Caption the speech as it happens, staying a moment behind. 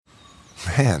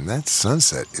Man, that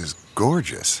sunset is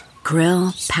gorgeous.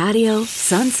 Grill, patio,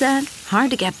 sunset.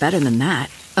 Hard to get better than that.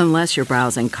 Unless you're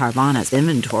browsing Carvana's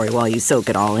inventory while you soak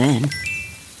it all in.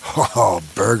 Oh,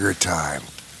 burger time.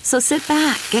 So sit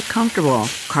back, get comfortable.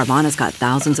 Carvana's got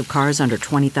thousands of cars under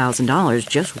 $20,000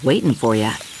 just waiting for you.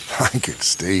 I could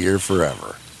stay here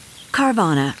forever.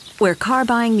 Carvana, where car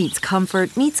buying meets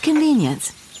comfort meets convenience.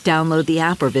 Download the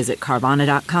app or visit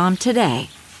Carvana.com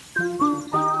today.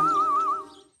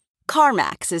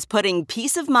 CarMax is putting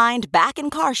peace of mind back in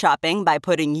car shopping by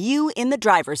putting you in the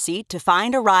driver's seat to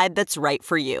find a ride that's right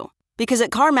for you. Because at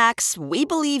CarMax, we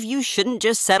believe you shouldn't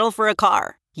just settle for a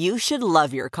car. You should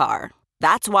love your car.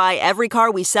 That's why every car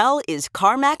we sell is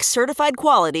CarMax certified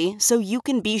quality, so you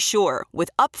can be sure with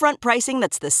upfront pricing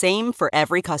that's the same for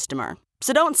every customer.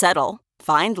 So don't settle.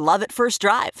 Find love at first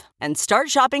drive and start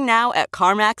shopping now at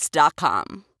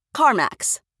CarMax.com.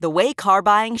 CarMax, the way car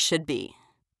buying should be.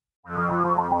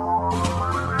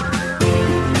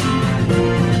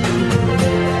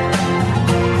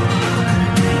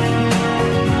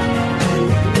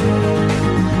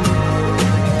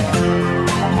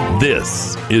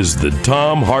 This is the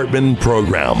Thom Hartmann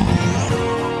Program.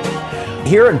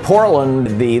 Here in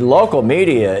Portland, the local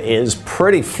media is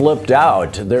pretty flipped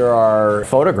out. There are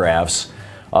photographs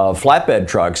of flatbed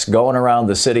trucks going around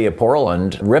the city of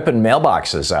Portland, ripping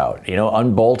mailboxes out,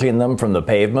 unbolting them from the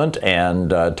pavement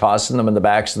and tossing them in the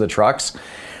backs of the trucks.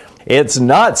 It's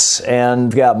nuts, and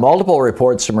we've got multiple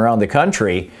reports from around the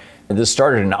country. This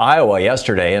started in Iowa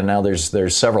yesterday, and now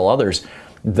there's several others,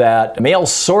 that mail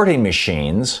sorting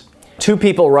machines, two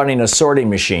people running a sorting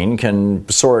machine can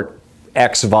sort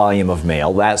X volume of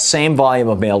mail. That same volume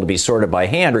of mail to be sorted by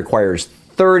hand requires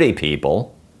 30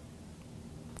 people.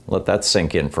 Let that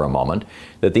sink in for a moment.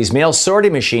 That these mail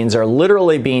sorting machines are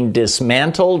literally being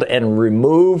dismantled and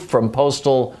removed from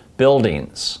postal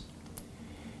buildings.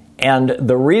 And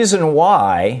the reason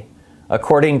why,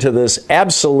 according to this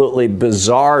absolutely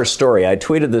bizarre story, I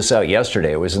tweeted this out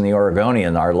yesterday. It was in the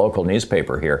Oregonian, our local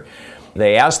newspaper here.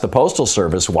 They asked the Postal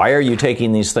Service, why are you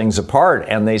taking these things apart?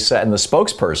 And they said, and the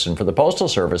spokesperson for the Postal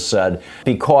Service said,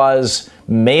 because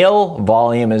mail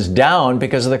volume is down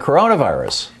because of the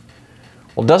coronavirus.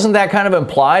 Well, doesn't that kind of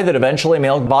imply that eventually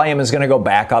mail volume is going to go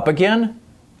back up again?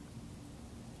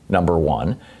 Number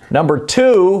one. Number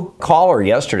two, caller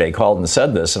yesterday called and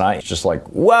said this, and I was just like,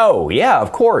 whoa, yeah,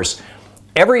 of course.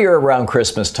 Every year around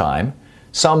Christmas time,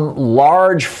 some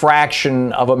large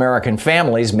fraction of American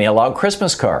families mail out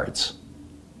Christmas cards.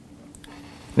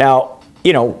 Now,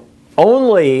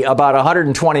 only about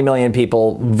 120 million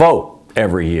people vote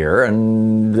every year,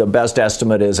 and the best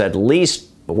estimate is at least,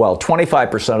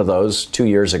 25% of those 2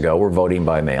 years ago were voting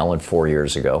by mail, and 4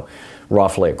 years ago,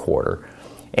 roughly a quarter.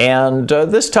 And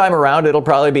this time around, it'll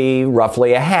probably be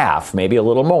roughly a half, maybe a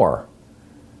little more.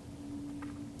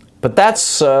 But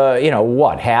that's,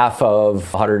 half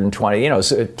of 120,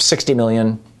 60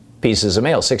 million pieces of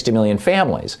mail, 60 million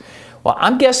families. Well,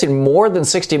 I'm guessing more than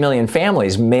 60 million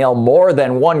families mail more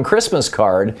than one Christmas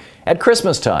card at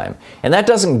Christmas time. And that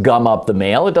doesn't gum up the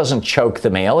mail. It doesn't choke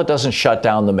the mail. It doesn't shut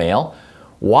down the mail.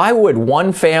 Why would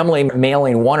one family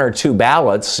mailing one or two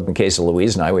ballots, in the case of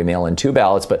Louise and I, we mail in two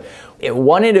ballots, but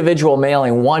one individual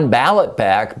mailing one ballot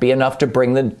back be enough to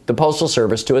bring the Postal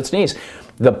Service to its knees?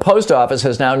 The Post Office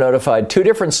has now notified two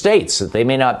different states that they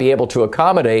may not be able to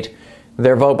accommodate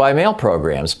their vote-by-mail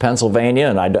programs, Pennsylvania,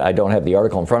 and I don't have the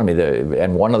article in front of me,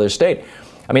 and one other state.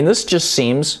 I mean, this just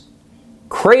seems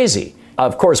crazy.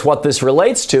 Of course, what this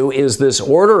relates to is this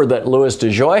order that Louis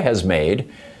DeJoy has made,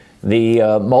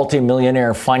 the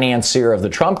multimillionaire financier of the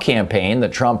Trump campaign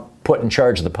that Trump put in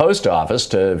charge of the post office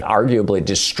to arguably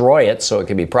destroy it so it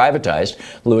can be privatized.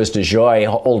 Louis DeJoy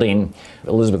holding,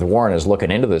 Elizabeth Warren is looking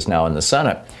into this now in the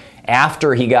Senate.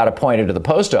 After he got appointed to the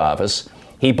post office,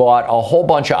 he bought a whole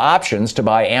bunch of options to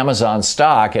buy Amazon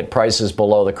stock at prices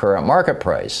below the current market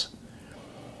price.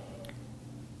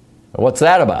 What's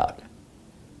that about?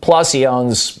 Plus, he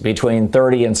owns between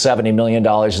 $30 and $70 million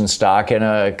in stock in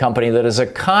a company that is a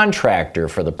contractor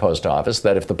for the post office,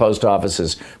 that if the post office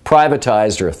is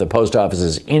privatized or if the post office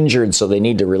is injured so they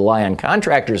need to rely on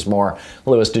contractors more,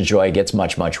 Louis DeJoy gets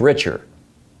much, much richer.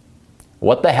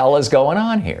 What the hell is going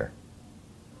on here?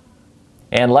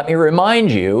 And let me remind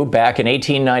you, back in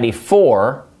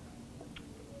 1894,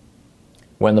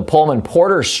 when the Pullman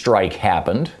Porter strike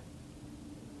happened,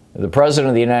 the President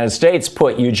of the United States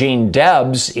put Eugene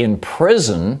Debs in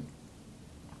prison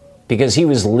because he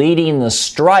was leading the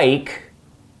strike,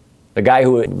 the guy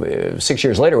who 6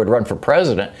 years later would run for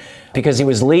president, because he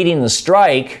was leading the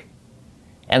strike,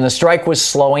 and the strike was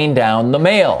slowing down the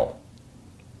mail.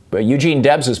 But Eugene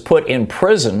Debs was put in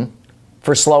prison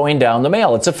for slowing down the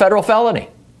mail. It's a federal felony.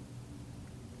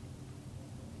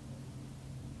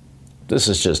 This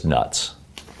is just nuts.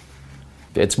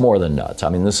 It's more than nuts. I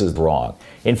mean, this is wrong.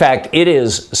 In fact, it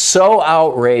is so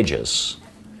outrageous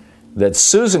that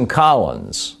Susan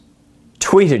Collins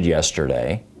tweeted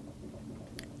yesterday,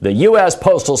 "The U.S.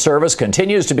 Postal Service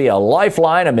continues to be a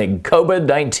lifeline amid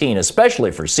COVID-19,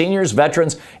 especially for seniors,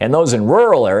 veterans, and those in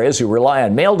rural areas who rely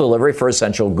on mail delivery for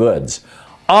essential goods.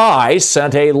 I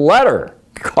sent a letter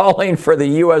calling for the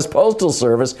U.S. Postal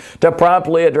Service to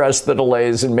promptly address the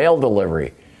delays in mail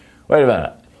delivery." Wait a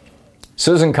minute.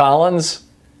 Susan Collins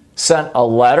sent a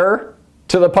letter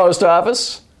to the post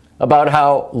office about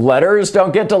how letters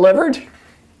don't get delivered?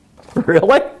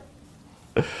 Really?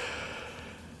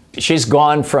 She's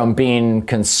gone from being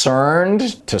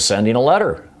concerned to sending a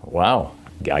letter. Wow.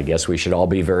 I guess we should all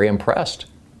be very impressed.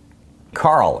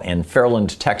 Carl in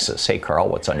Fairland, Texas. Hey, Carl,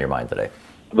 what's on your mind today?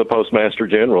 The Postmaster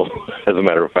General, as a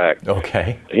matter of fact.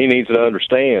 Okay. He needs to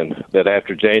understand that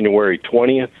after January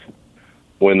 20th,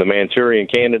 when the Manchurian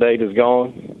candidate is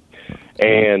gone,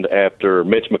 and after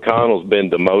Mitch McConnell's been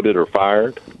demoted or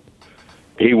fired,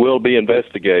 he will be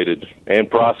investigated and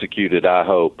prosecuted, I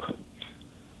hope.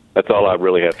 That's all I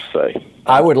really have to say.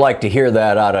 I would like to hear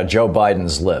that out of Joe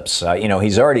Biden's lips.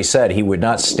 He's already said he would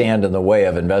not stand in the way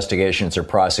of investigations or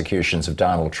prosecutions of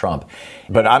Donald Trump.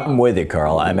 But I'm with you,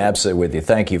 Carl. I'm absolutely with you.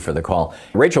 Thank you for the call.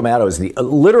 Rachel Maddow is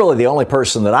literally the only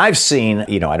person that I've seen,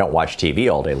 I don't watch TV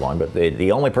all day long, but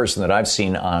the only person that I've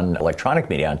seen on electronic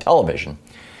media, on television,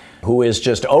 who is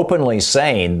just openly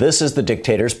saying this is the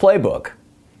dictator's playbook.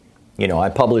 I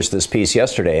published this piece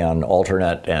yesterday on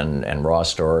Alternet and Raw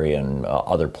Story and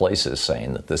other places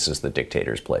saying that this is the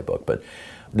dictator's playbook, but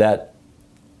that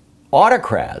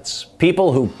autocrats,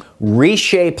 people who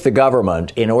reshape the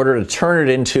government in order to turn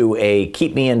it into a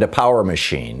keep me into power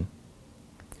machine,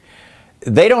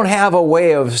 they don't have a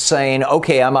way of saying,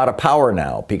 okay, I'm out of power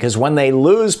now, because when they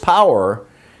lose power,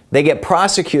 they get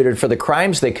prosecuted for the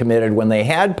crimes they committed when they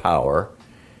had power,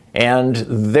 and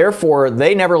therefore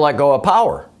they never let go of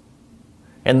power.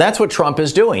 And that's what Trump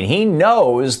is doing. He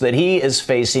knows that he is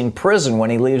facing prison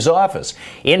when he leaves office,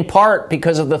 in part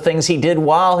because of the things he did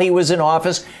while he was in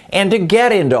office and to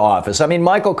get into office. I mean,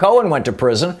 Michael Cohen went to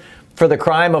prison for the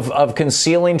crime of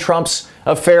concealing Trump's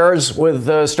affairs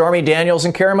with Stormy Daniels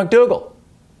and Karen McDougal.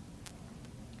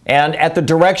 And at the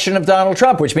direction of Donald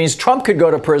Trump, which means Trump could go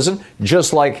to prison,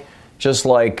 just like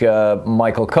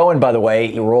Michael Cohen, by the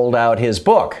way, he rolled out his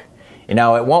book.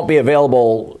 Now, it won't be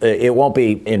available, it won't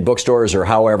be in bookstores or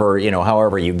however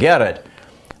you get it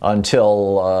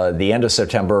until the end of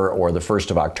September or the 1st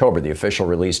of October. The official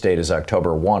release date is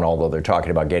October 1, although they're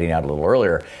talking about getting out a little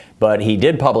earlier. But he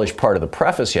did publish part of the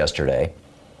preface yesterday,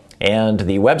 and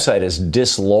the website is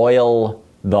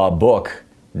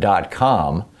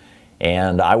disloyalthebook.com.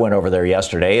 And I went over there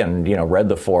yesterday and, read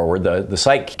the foreword. The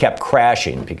site kept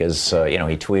crashing because, he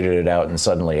tweeted it out and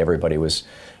suddenly everybody was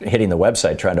hitting the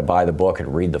website trying to buy the book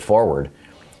and read the foreword.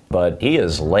 But he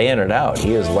is laying it out.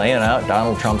 He is laying out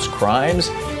Donald Trump's crimes,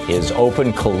 his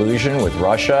open collusion with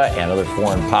Russia and other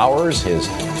foreign powers, his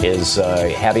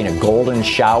having a golden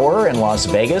shower in Las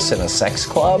Vegas in a sex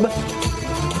club,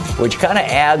 which kind of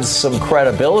adds some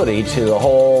credibility to the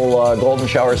whole golden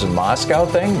showers in Moscow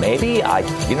thing. Maybe.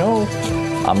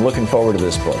 I'm looking forward to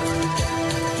this book.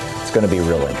 It's going to be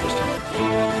real interesting.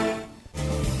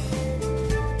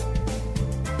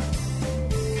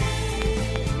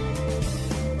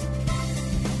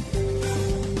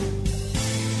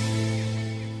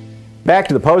 Back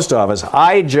to the post office.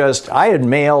 I had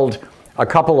mailed a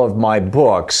couple of my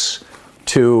books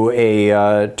to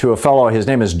a fellow. His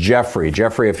name is Jeffrey.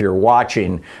 Jeffrey, if you're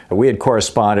watching, we had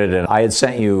corresponded, and I had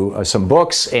sent you some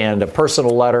books and a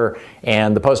personal letter,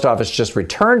 and the post office just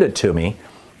returned it to me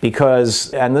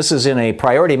because, and this is in a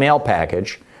priority mail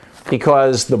package,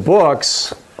 because the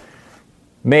books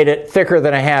made it thicker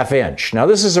than a ½ inch. Now,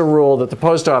 this is a rule that the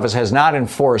post office has not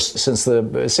enforced since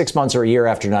the 6 months or a year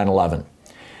after 9/11.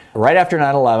 Right after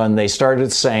 9/11, they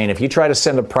started saying, if you try to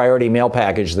send a priority mail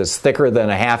package that's thicker than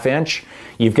a ½ inch,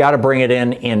 you've got to bring it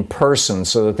in person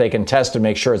so that they can test and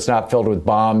make sure it's not filled with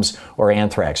bombs or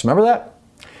anthrax. Remember that?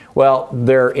 Well,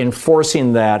 they're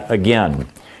enforcing that again.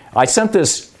 I sent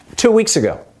this 2 weeks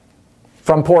ago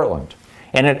from Portland,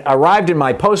 and it arrived in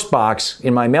my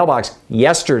mailbox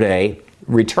yesterday,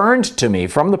 returned to me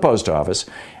from the post office.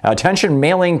 Attention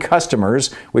mailing customers,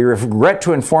 we regret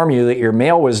to inform you that your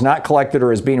mail was not collected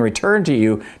or is being returned to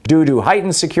you due to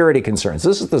heightened security concerns.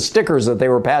 This is the stickers that they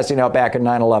were passing out back in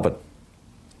 9/11.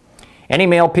 Any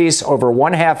mail piece over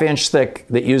 1/2 inch thick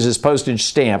that uses postage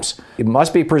stamps, it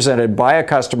must be presented by a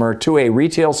customer to a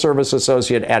retail service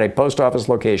associate at a post office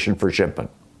location for shipment.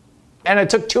 And it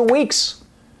took 2 weeks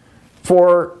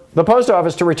for the post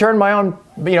office to return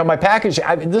my package.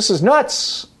 This is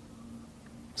nuts.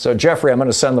 So, Jeffrey, I'm going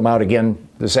to send them out again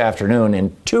this afternoon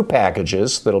in 2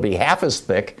 packages that'll be half as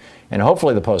thick, and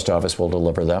hopefully the post office will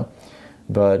deliver them.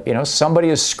 But, somebody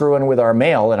is screwing with our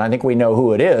mail, and I think we know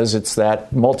who it is. It's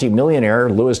that multimillionaire,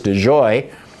 Louis DeJoy,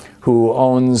 who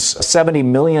owns $70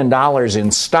 million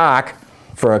in stock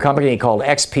for a company called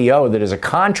XPO that is a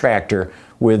contractor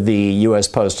with the U.S.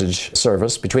 Postage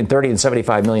Service, between $30 and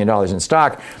 $75 million in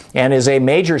stock, and is a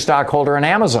major stockholder in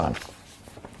Amazon.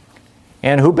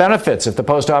 And who benefits if the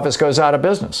post office goes out of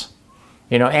business?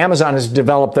 Amazon has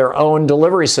developed their own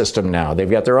delivery system now. They've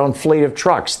got their own fleet of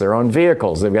trucks, their own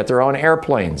vehicles. They've got their own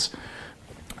airplanes.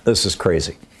 This is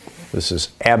crazy. This is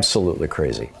absolutely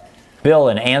crazy. Bill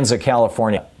in Anza,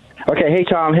 California. Okay, hey,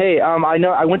 Tom. Hey,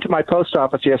 I went to my post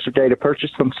office yesterday to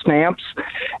purchase some stamps,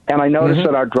 and I noticed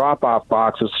that our drop-off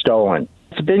box was stolen.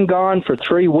 It's been gone for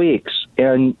 3 weeks,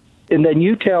 and then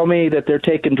you tell me that they're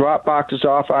taking drop boxes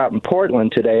off out in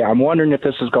Portland today. I'm wondering if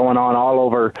this is going on all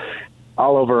over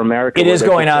America. It is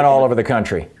going on all over the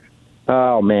country.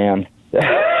 Oh, man.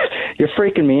 You're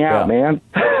freaking me out, man.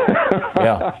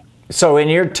 Yeah. So in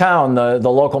your town, the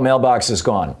local mailbox is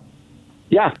gone.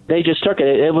 Yeah, they just took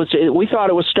it. We thought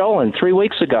it was stolen 3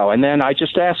 weeks ago, and then I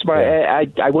just asked I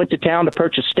went to town to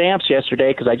purchase stamps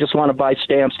yesterday because I just want to buy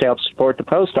stamps to help support the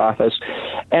post office,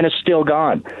 and it's still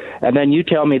gone. And then you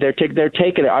tell me they're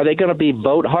taking it. Are they going to be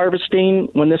vote harvesting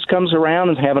when this comes around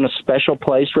and having a special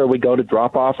place where we go to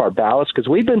drop off our ballots? Because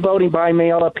we've been voting by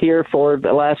mail up here for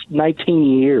the last 19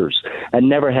 years and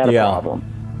never had a problem.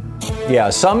 Yeah,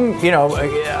 some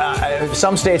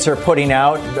states are putting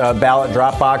out ballot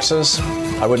drop boxes.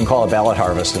 I wouldn't call it ballot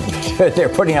harvest. They're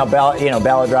putting out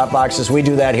ballot drop boxes. We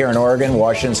do that here in Oregon.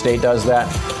 Washington State does that.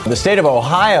 The state of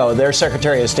Ohio, their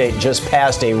Secretary of State just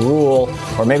passed a rule,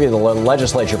 or maybe the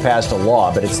legislature passed a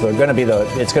law, but it's going to be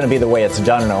the way it's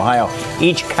done in Ohio.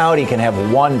 Each county can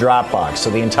have one drop box, so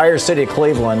the entire city of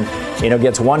Cleveland,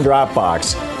 gets one drop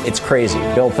box. It's crazy.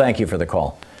 Bill, thank you for the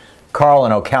call. Carl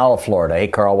in Ocala, Florida. Hey,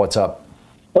 Carl, what's up?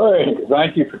 Hey,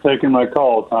 thank you for taking my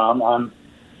call, Tom.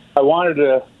 I wanted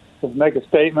to make a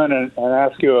statement and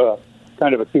ask you a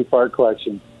kind of a two-part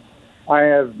question. I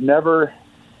have never,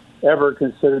 ever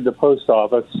considered the post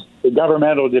office a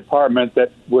governmental department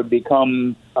that would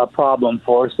become a problem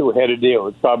for us that we had to deal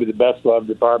with. It's probably the best-loved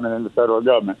department in the federal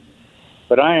government.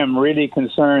 But I am really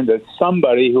concerned that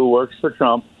somebody who works for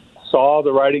Trump saw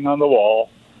the writing on the wall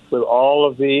with all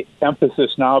of the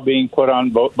emphasis now being put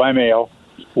on vote by mail.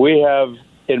 We have,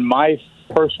 in my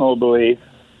personal belief,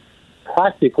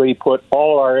 practically put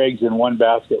all our eggs in one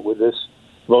basket with this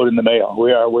vote in the mail.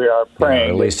 We are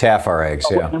praying. At least half our eggs,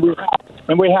 yeah.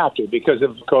 And we have to because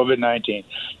of COVID-19.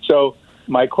 So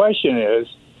my question is,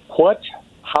 what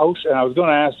House, and I was going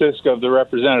to ask this of the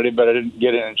representative, but I didn't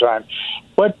get it in time,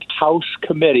 what House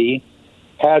committee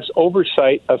has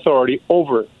oversight authority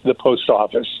over the post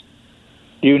office?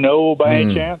 Do you know by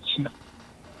any chance?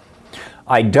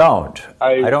 I don't.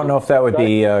 I don't know if that would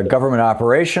be government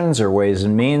operations or Ways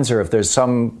and Means, or if there's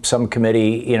some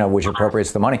committee, which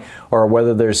appropriates the money, or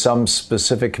whether there's some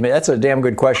specific committee. That's a damn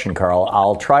good question, Carl.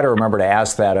 I'll try to remember to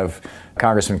ask that of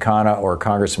Congressman Khanna or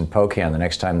Congressman Pocan the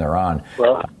next time they're on,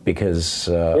 because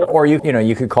or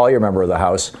you could call your member of the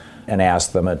House and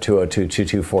ask them at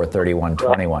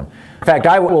 202-224-3121. In fact,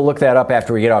 I will look that up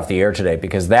after we get off the air today,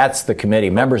 because that's the committee.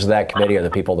 Members of that committee are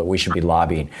the people that we should be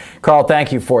lobbying. Carl,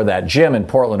 thank you for that. Jim in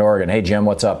Portland, Oregon. Hey, Jim,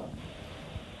 what's up?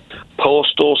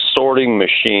 Postal sorting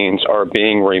machines are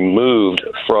being removed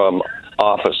from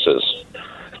offices.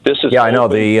 This is I know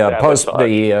the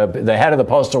head of the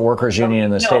Postal Workers Union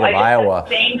in the state of Iowa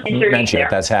mentioned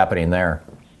that's happening there.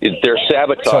 They're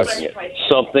sabotaging it.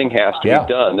 Something has to be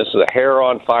done. This is a hair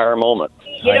on fire moment.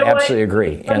 I absolutely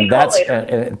agree. And that's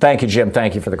thank you, Jim.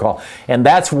 Thank you for the call. And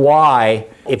that's why,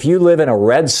 if you live in a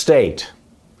red state,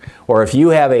 or if you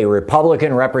have a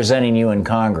Republican representing you in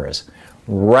Congress,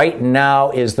 right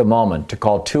now is the moment to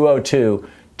call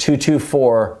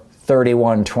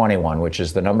 202-224-3121, which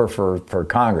is the number for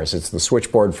Congress. It's the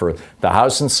switchboard for the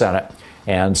House and Senate.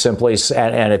 And simply,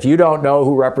 and if you don't know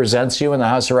who represents you in the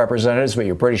House of Representatives, but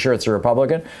you're pretty sure it's a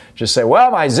Republican, just say, well,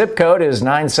 my zip code is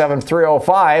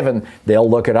 97305, and they'll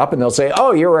look it up and they'll say,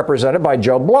 oh, you're represented by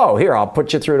Joe Blow. Here, I'll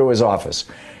put you through to his office.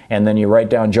 And then you write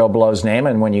down Joe Blow's name,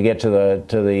 and when you get to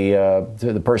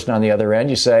the person on the other end,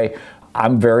 you say,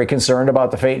 I'm very concerned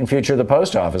about the fate and future of the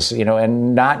post office,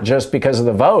 and not just because of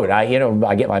the vote. I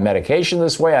get my medication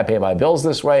this way. I pay my bills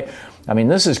this way. I mean,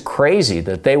 this is crazy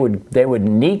that they would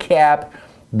kneecap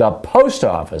the post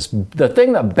office, the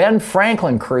thing that Ben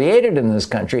Franklin created in this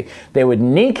country. They would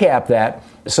kneecap that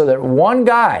so that one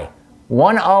guy,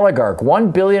 one oligarch,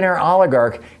 one billionaire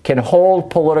oligarch can hold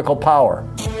political power.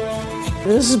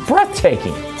 This is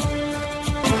breathtaking.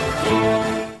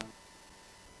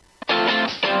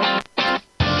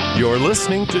 You're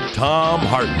listening to Thom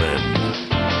Hartmann.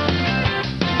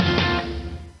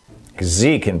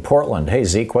 Zeke in Portland. Hey,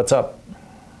 Zeke, what's up?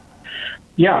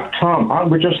 Yeah, Tom, I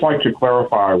would just like to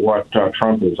clarify what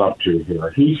Trump is up to here.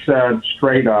 He said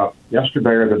straight up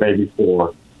yesterday or the day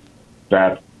before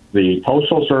that the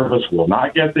Postal Service will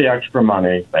not get the extra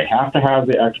money. They have to have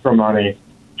the extra money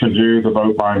to do the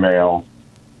vote by mail.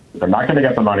 They're not going to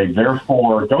get the money.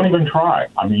 Therefore, don't even try.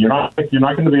 I mean, you're not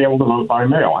going to be able to vote by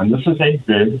mail. And this is a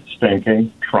big,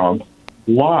 stinking Trump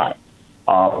lie.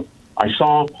 I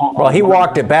saw. Well, he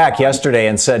walked it back yesterday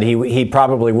and said he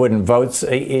probably wouldn't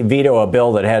veto a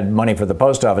bill that had money for the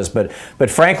post office. But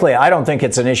frankly, I don't think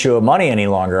it's an issue of money any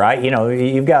longer.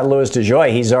 You've got Louis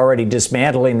DeJoy. He's already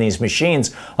dismantling these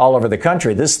machines all over the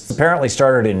country. This apparently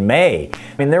started in May.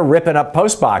 I mean, they're ripping up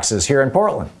post boxes here in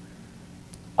Portland.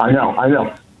 I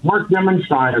know. Mark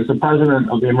Dimmenstein is the president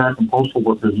of the American Postal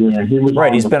Workers Union. He was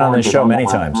right. He's been on this show many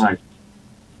times. Right.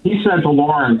 He said to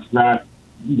Lawrence that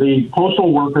the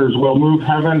postal workers will move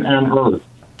heaven and earth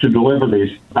to deliver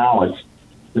these ballots.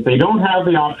 If they don't have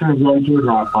the option of going to a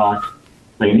drop box,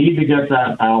 they need to get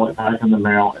that ballot back in the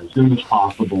mail as soon as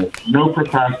possible. No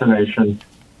procrastination.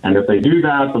 And if they do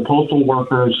that, the postal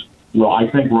workers will, I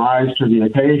think, rise to the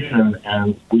occasion,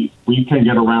 and we can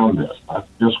get around this. That's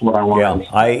just what I want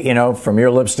to say. From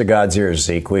your lips to God's ears,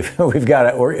 Zeke, we've got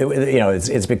it.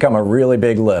 It's become a really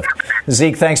big lift.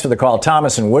 Zeke, thanks for the call.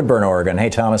 Thomas in Woodburn, Oregon. Hey,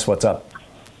 Thomas, what's up?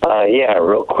 Yeah,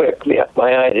 real quick.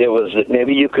 My idea was that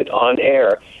maybe you could, on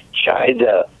air, chide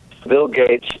Bill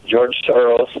Gates, George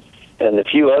Soros, and a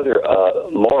few other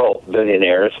moral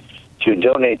billionaires to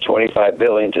donate $25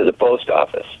 billion to the post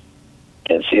office.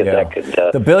 And see if that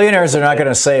could. The billionaires are not going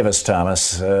to save us,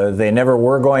 Thomas. They never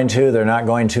were going to. They're not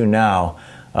going to now.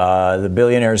 The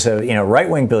billionaires have,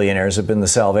 right-wing billionaires have been the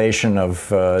salvation of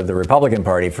the Republican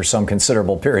Party for some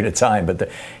considerable period of time. But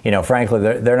frankly,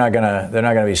 they're not going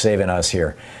to be saving us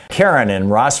here. Karen in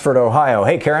Rossford, Ohio.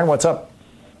 Hey, Karen, what's up?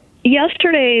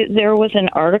 Yesterday, there was an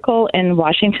article in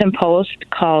Washington Post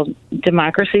called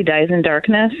 "Democracy Dies in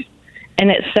Darkness," and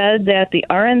it said that the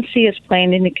RNC is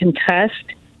planning to contest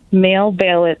mail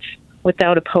ballots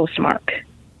without a postmark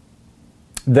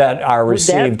that are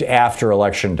received after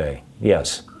Election Day.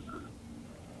 Yes,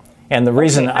 and the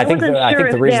reason I think the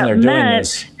reason they're doing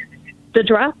this, the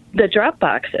drop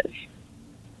boxes.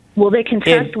 Will they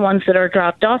contest ones that are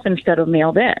dropped off instead of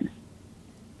mailed in?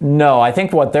 No, I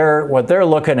think what they're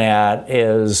looking at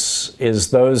is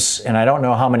those, and I don't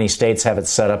know how many states have it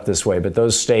set up this way, but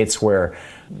those states where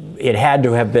it had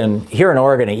to have been, here in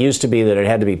Oregon, it used to be that it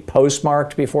had to be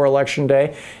postmarked before Election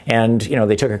Day. And,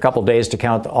 they took a couple days to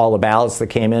count all the ballots that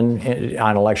came in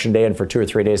on Election Day and for 2 or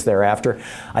 3 days thereafter.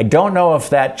 I don't know if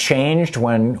that changed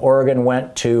when Oregon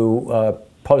went to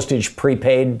postage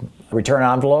prepaid return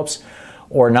envelopes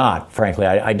or not, frankly.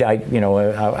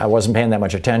 I wasn't paying that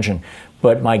much attention.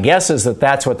 But my guess is that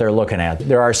that's what they're looking at.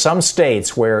 There are some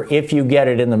states where if you get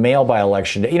it in the mail by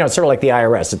Election Day, it's sort of like the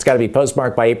IRS. It's got to be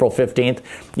postmarked by April 15th,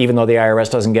 even though the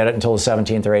IRS doesn't get it until the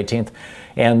 17th or 18th.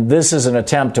 And this is an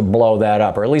attempt to blow that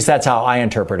up, or at least that's how I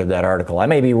interpreted that article. I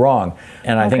may be wrong.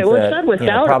 And I think it said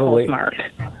without a postmark.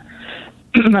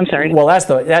 I'm sorry. Well, that's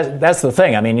the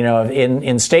thing. I mean,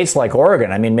 in states like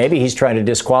Oregon, I mean, maybe he's trying to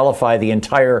disqualify the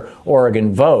entire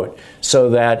Oregon vote so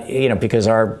that, because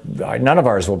none of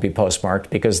ours will be postmarked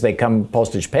because they come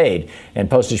postage paid, and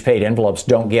postage paid envelopes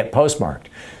don't get postmarked.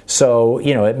 So,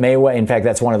 it may, in fact,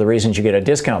 that's one of the reasons you get a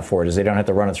discount for it, is they don't have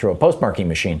to run it through a postmarking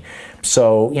machine.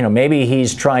 So, maybe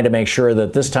he's trying to make sure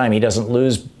that this time he doesn't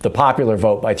lose the popular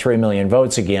vote by 3 million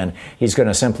votes again. He's going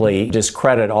to simply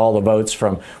discredit all the votes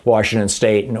from Washington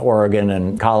State and Oregon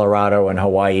and Colorado and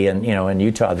Hawaii and, and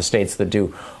Utah, the states that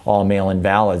do all mail-in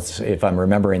ballots, if I'm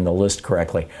remembering the list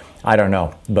correctly. I don't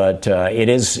know, but it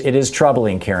is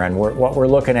troubling, Karen. What we're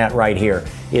looking at right here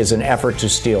is an effort to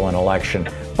steal an election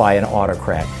by an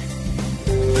autocrat.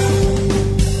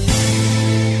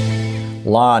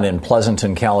 Lon in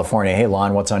Pleasanton, California. Hey,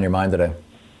 Lon, what's on your mind today?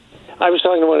 I was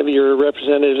talking to one of your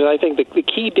representatives, and I think the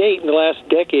key date in the last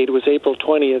decade was April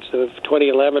 20th of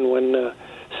 2011 when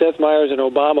Seth Meyers and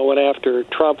Obama went after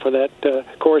Trump for that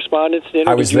correspondence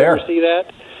dinner. I was there. Did you ever see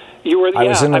that? You were. I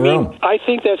was in the room. I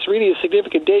think that's really a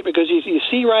significant date because you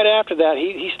see right after that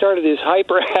he started his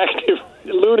hyperactive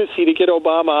lunacy to get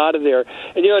Obama out of there.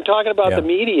 And talking about the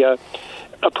media,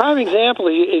 a prime example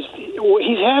is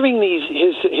he's having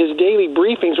his daily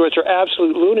briefings, which are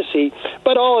absolute lunacy.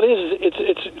 But all it is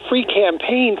it's free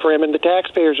campaign for him, and the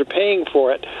taxpayers are paying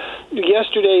for it.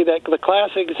 Yesterday, the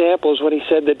classic example is when he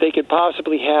said that they could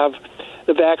possibly have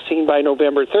the vaccine by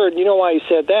November 3rd. You know why he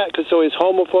said that? Because so his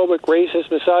homophobic, racist,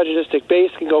 misogynistic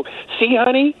base can go, see,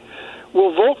 honey,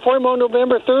 we'll vote for him on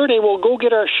November 3rd and we'll go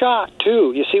get our shot,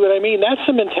 too. You see what I mean? That's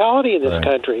the mentality in this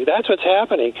country. That's what's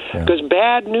happening. Because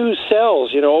bad news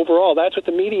sells, overall. That's what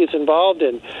the media is involved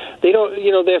in. They don't,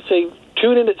 they'll say,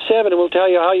 tune in at 7 and we'll tell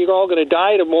you how you're all going to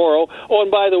die tomorrow. Oh, and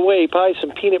by the way, buy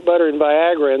some peanut butter and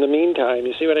Viagra in the meantime.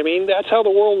 You see what I mean? That's how the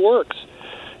world works.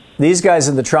 These guys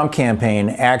in the Trump campaign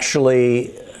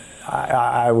actually,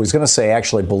 I was going to say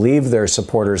actually believe their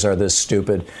supporters are this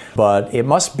stupid, but it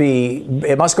must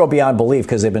go beyond belief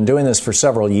because they've been doing this for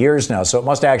several years now, so it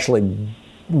must actually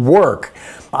work.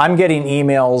 I'm getting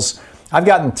emails. I've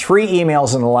gotten 3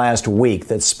 emails in the last week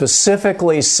that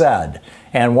specifically said,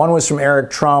 and one was from Eric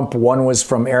Trump, one was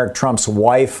from Eric Trump's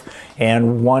wife,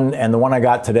 and the one I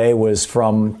got today was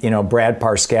from, Brad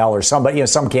Parscale or somebody,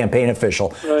 some campaign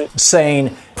official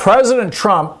saying, President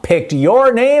Trump picked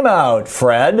your name out,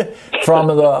 Fred,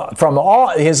 from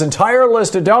all his entire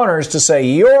list of donors to say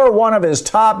you're one of his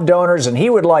top donors and he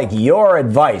would like your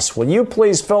advice. Will you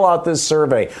please fill out this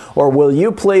survey, or will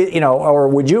you please, or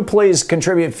would you please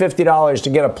contribute $50 to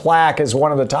get a plaque as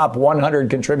one of the top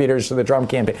 100 contributors to the Trump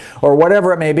campaign, or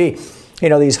whatever it may be.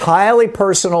 These highly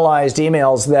personalized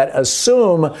emails that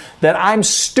assume that I'm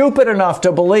stupid enough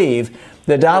to believe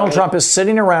that Donald Trump is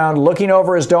sitting around looking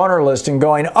over his donor list and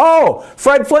going, oh,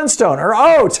 Fred Flintstone, or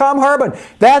oh, Tom Hartman,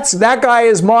 that guy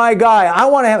is my guy. I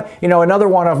want to have, another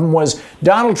one of them was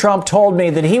Donald Trump told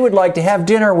me that he would like to have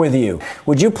dinner with you.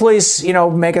 Would you please,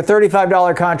 make a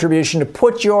 $35 contribution to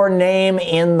put your name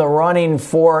in the running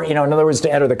for, in other words,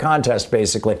 to enter the contest,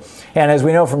 basically. And as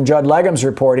we know from Judd Legum's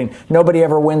reporting, nobody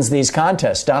ever wins these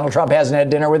contests. Donald Trump hasn't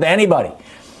had dinner with anybody.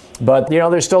 But,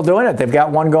 they're still doing it. They've got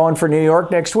one going for New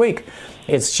York next week.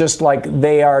 It's just like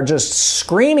they are just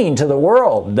screaming to the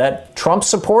world that Trump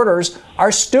supporters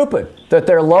are stupid, that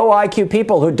they're low IQ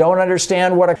people who don't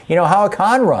understand how a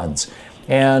con runs.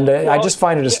 And I just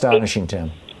find it astonishing,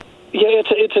 Tim. Yeah,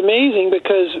 it's amazing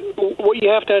because what you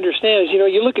have to understand is,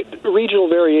 you look at regional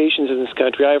variations in this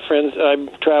country. I have friends,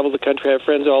 I've traveled the country, I have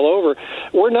friends all over.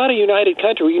 We're not a united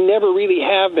country. We never really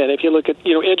have been. If you look at,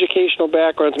 educational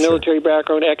backgrounds, military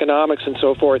background, economics, and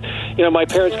so forth. My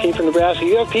parents came from Nebraska.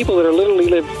 You have people that are literally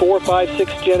lived 4, 5,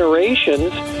 6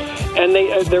 generations, and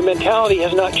their mentality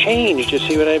has not changed. You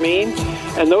see what I mean?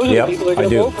 And those are the people that are going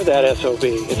to vote for that SOB.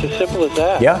 It's as simple as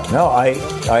that. Yeah, no, I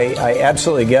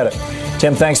absolutely get it.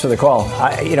 Tim, thanks for the call.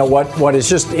 What is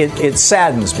just, it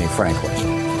saddens me, frankly,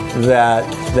 that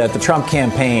the Trump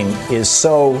campaign is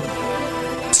so...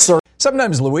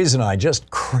 Sometimes Louise and I just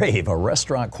crave a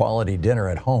restaurant-quality dinner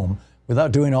at home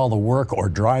without doing all the work or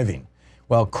driving.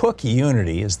 Well, Cook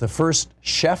Unity is the first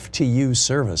chef-to-you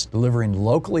service delivering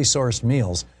locally sourced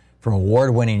meals from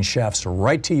award-winning chefs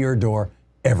right to your door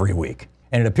every week.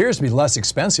 And it appears to be less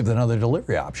expensive than other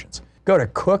delivery options. Go to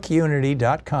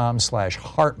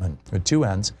cookunity.com/Hartman with 2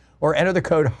 N's or enter the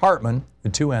code Hartman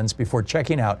with 2 N's before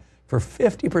checking out for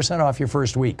 50% off your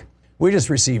first week. We just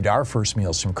received our first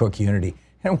meals from Cook Unity,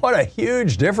 and what a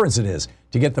huge difference it is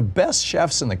to get the best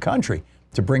chefs in the country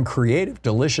to bring creative,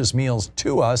 delicious meals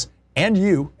to us and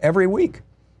you every week.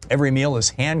 Every meal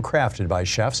is handcrafted by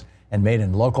chefs and made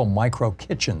in local micro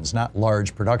kitchens, not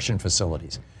large production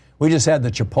facilities. We just had the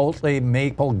Chipotle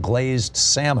maple glazed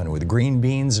salmon with green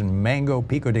beans and mango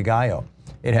pico de gallo.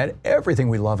 It had everything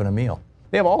we love in a meal.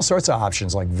 They have all sorts of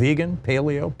options like vegan,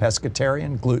 paleo,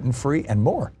 pescatarian, gluten-free, and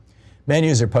more.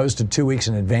 Menus are posted 2 weeks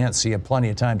in advance, so you have plenty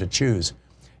of time to choose.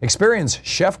 Experience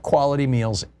chef-quality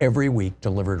meals every week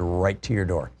delivered right to your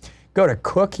door. Go to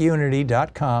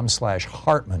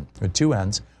cookunity.com/Hartman with 2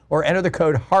 N's or enter the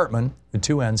code Hartman with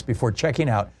 2 N's before checking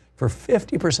out for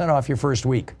 50% off your first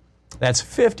week. That's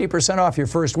 50% off your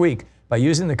first week by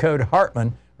using the code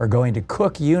Hartman or going to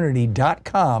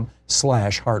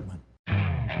cookunity.com/Hartman.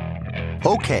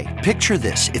 Okay, picture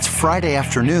this. It's Friday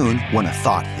afternoon when a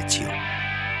thought hits you.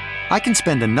 I can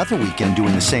spend another weekend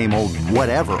doing the same old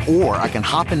whatever, or I can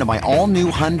hop into my all-new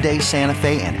Hyundai Santa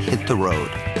Fe and hit the road.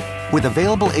 With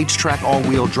available H-Track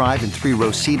all-wheel drive and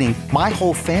 3-row seating, my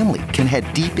whole family can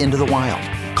head deep into the wild.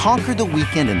 Conquer the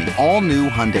weekend in the all-new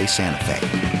Hyundai Santa Fe.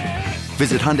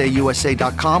 Visit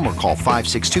HyundaiUSA.com or call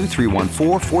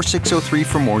 562-314-4603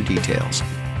 for more details.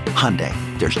 Hyundai,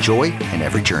 there's joy in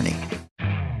every journey.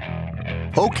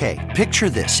 Okay, picture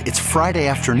this. It's Friday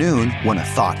afternoon when a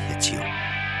thought hits you.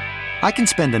 I can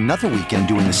spend another weekend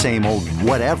doing the same old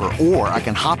whatever, or I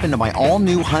can hop into my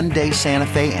all-new Hyundai Santa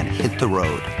Fe and hit the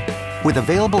road. With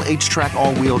available H-Track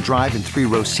all-wheel drive and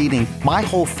 3-row seating, my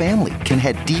whole family can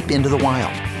head deep into the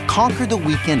wild. Conquer the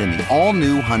weekend in the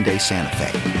all-new Hyundai Santa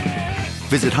Fe.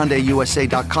 Visit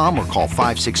HyundaiUSA.com or call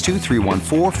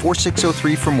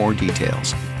 562-314-4603 for more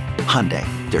details. Hyundai,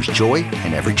 there's joy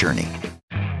in every journey.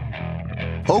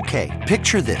 Okay,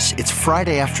 picture this. It's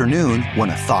Friday afternoon when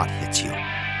a thought hits you.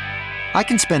 I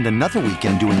can spend another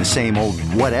weekend doing the same old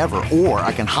whatever, or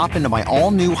I can hop into my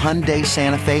all-new Hyundai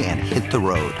Santa Fe and hit the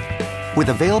road. With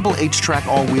available H-Track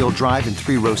all-wheel drive and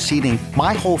 3-row seating,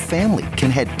 my whole family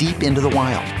can head deep into the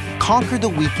wild. Conquer the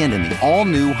weekend in the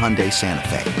all-new Hyundai Santa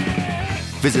Fe.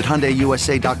 Visit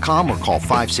HyundaiUSA.com or call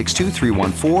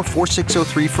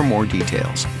 562-314-4603 for more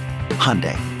details.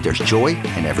 Hyundai, there's joy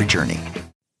in every journey.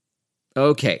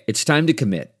 Okay, it's time to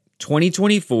commit.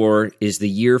 2024 is the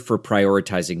year for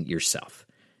prioritizing yourself.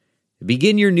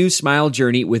 Begin your new smile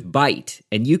journey with Byte,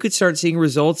 and you could start seeing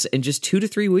results in just 2 to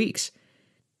 3 weeks.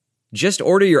 Just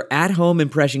order your at-home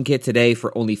impression kit today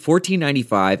for only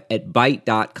 $14.95 at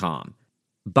Byte.com.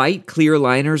 Byte clear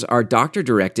liners are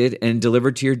doctor-directed and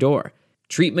delivered to your door.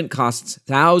 Treatment costs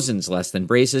thousands less than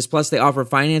braces, plus they offer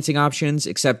financing options,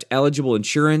 accept eligible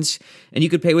insurance, and you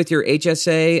could pay with your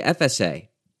HSA, FSA.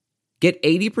 Get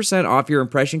 80% off your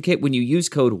impression kit when you use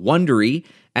code WONDERY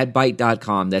at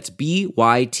Byte.com. That's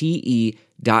BYTE.com.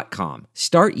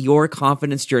 Start your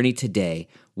confidence journey today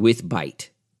with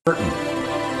Byte.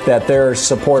 That their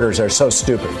supporters are so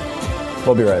stupid.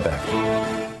 We'll be right back.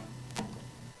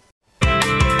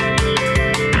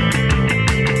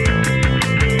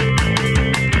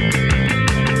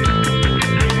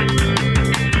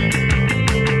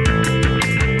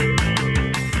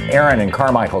 Aaron in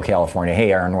Carmichael, California.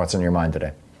 Hey, Aaron, what's on your mind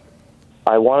today?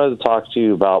 I wanted to talk to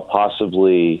you about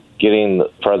possibly getting the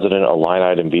president a line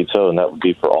item veto, and that would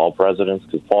be for all presidents,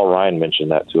 because Paul Ryan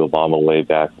mentioned that to Obama way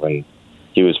back when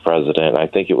he was president. And I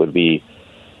think it would be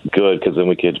good, because then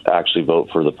we could actually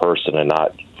vote for the person and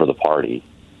not for the party.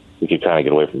 We could kind of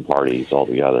get away from parties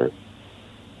altogether.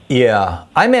 Yeah,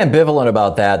 I'm ambivalent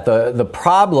about that. The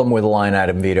problem with a line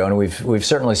item veto, and we've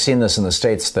certainly seen this in the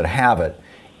states that have it,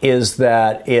 is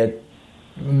that it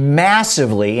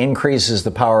massively increases the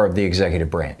power of the executive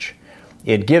branch.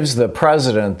 It gives the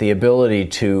president the ability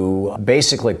to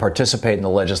basically participate in the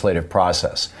legislative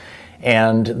process.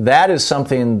 And that is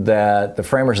something that the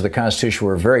framers of the Constitution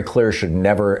were very clear should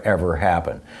never, ever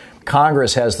happen.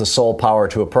 Congress has the sole power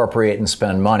to appropriate and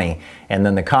spend money, and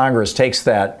then the Congress takes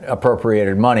that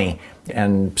appropriated money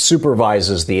and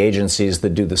supervises the agencies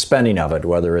that do the spending of it,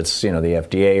 whether it's, the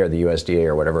FDA or the USDA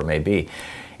or whatever it may be.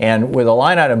 And with a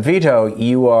line item veto,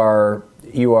 you are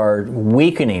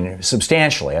weakening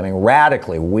substantially,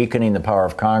 radically weakening the power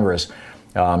of Congress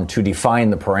to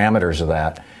define the parameters of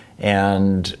that.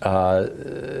 And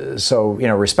so,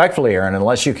 respectfully, Aaron,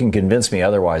 unless you can convince me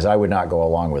otherwise, I would not go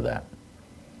along with that.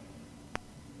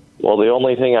 Well, the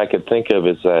only thing I could think of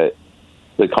is that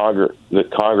the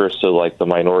Congress, so like the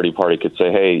minority party, could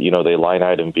say, hey, they line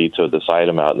item vetoed this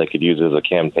item out, and they could use it as a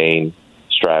campaign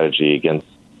strategy against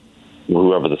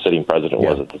whoever the sitting president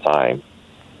was at the time.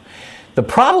 The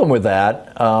problem with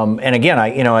that, and again,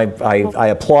 I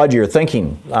applaud your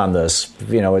thinking on this.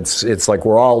 It's like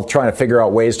we're all trying to figure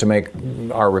out ways to make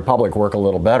our republic work a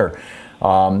little better.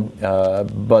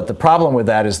 But the problem with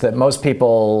that is that most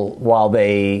people, while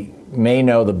they may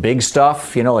know the big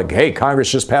stuff, like, hey, Congress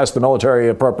just passed the military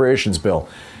appropriations bill.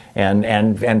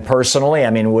 And personally,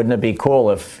 wouldn't it be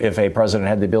cool if a president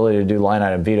had the ability to do line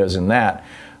item vetoes in that?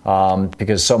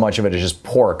 Because so much of it is just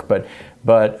pork. But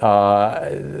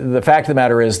the fact of the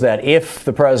matter is that if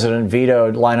the president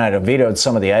line item vetoed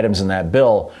some of the items in that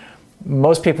bill,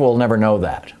 most people will never know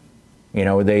that.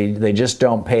 They just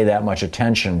don't pay that much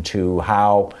attention to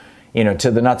how, to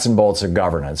the nuts and bolts of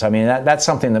governance. That's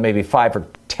something that maybe 5 or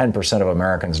 10% of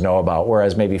Americans know about,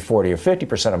 whereas maybe 40 or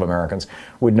 50% of Americans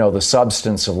would know the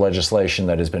substance of legislation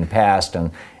that has been passed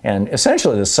and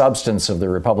essentially the substance of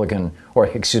the of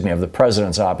the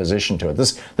president's opposition to it.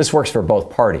 This works for both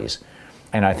parties.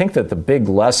 And I think that the big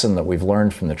lesson that we've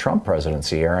learned from the Trump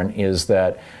presidency, Aaron, is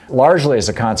that largely as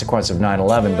a consequence of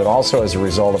 9/11, but also as a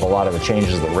result of a lot of the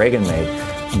changes that Reagan made,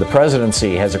 the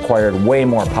presidency has acquired way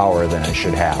more power than it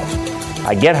should have.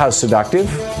 I get how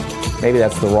seductive, maybe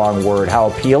that's the wrong word, how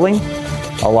appealing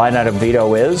a line item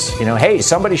veto is. Hey,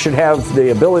 somebody should have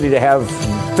the ability to have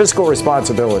fiscal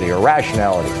responsibility or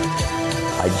rationality.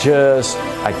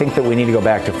 I think that we need to go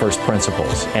back to first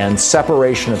principles, and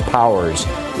separation of powers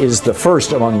is the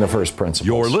first among the first principles.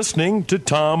 You're listening to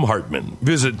Thom Hartmann.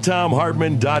 Visit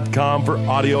ThomHartmann.com for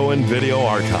audio and video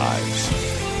archives.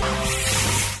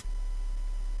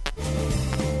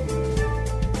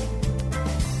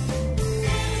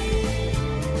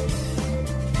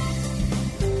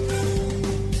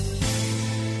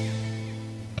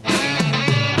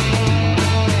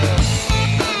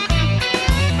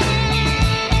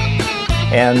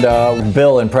 And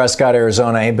Bill in Prescott,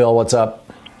 Arizona. Hey, Bill, what's up?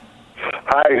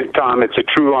 Hi, Tom. It's a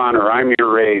true honor. I'm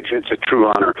your age. It's a true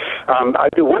honor.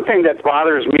 One thing that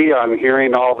bothers me on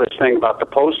hearing all this thing about the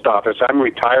post office, I'm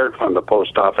retired from the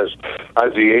post office. I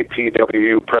was the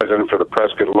APW president for the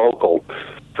Prescott Local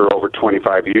for over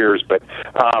 25 years. But,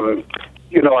 on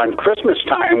Christmas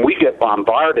time, we get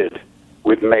bombarded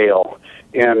with mail.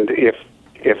 And if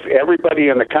everybody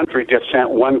in the country just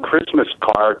sent one Christmas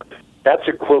card, that's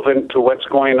equivalent to what's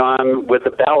going on with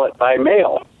the ballot by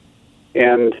mail.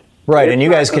 And right, and you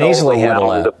guys can easily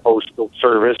handle that. The Postal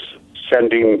Service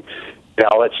sending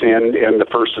ballots in the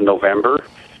 1st of November.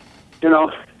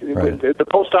 Right. The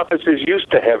post office is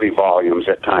used to heavy volumes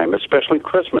at times, especially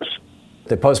Christmas.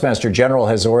 The Postmaster General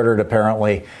has ordered,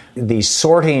 apparently, the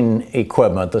sorting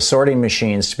equipment, the sorting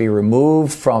machines, to be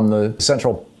removed from the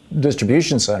central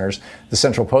distribution centers, the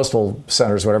central postal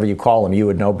centers, whatever you call them, you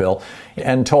would know, Bill,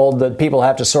 and told that people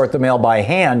have to sort the mail by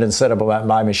hand instead of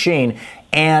by machine,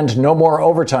 and no more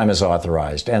overtime is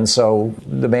authorized. And so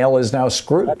the mail is now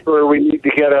screwed. That's where we need to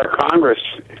get our Congress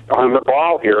on the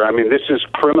ball here. I mean, this is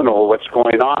criminal what's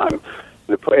going on.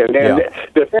 And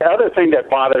the other thing that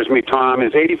bothers me, Tom,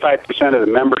 is 85% of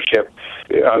the membership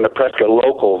on the Prescott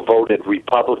Local voted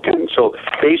Republican. So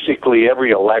basically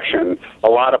every election, a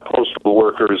lot of postal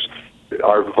workers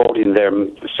are voting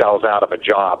themselves out of a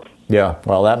job. Yeah,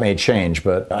 well, that may change,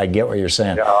 but I get what you're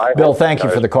saying. Bill, thank you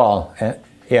for the call.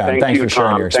 Thanks for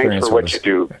sharing your experience with us. Thanks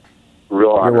for what you do.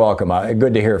 Real honor. You're welcome.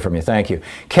 Good to hear from you. Thank you.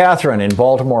 Catherine in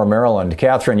Baltimore, Maryland.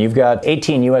 Catherine, you've got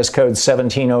 18 U.S. Code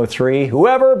 1703.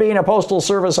 Whoever, being a Postal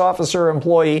Service officer or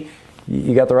employee,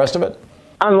 you got the rest of it?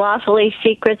 Unlawfully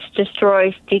secrets,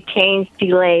 destroys, detains,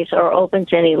 delays, or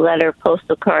opens any letter,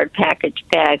 postal card, package,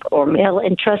 bag, or mail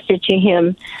entrusted to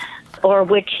him, or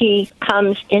which he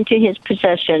comes into his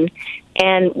possession,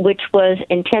 and which was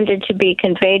intended to be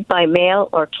conveyed by mail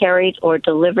or carried or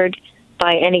delivered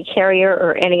by any carrier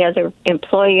or any other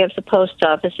employee of the post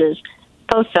office,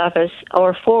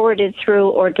 or forwarded through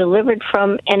or delivered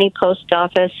from any post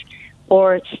office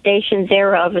or station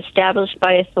thereof established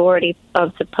by authority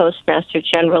of the Postmaster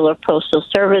General or Postal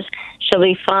Service, shall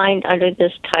be fined under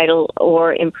this title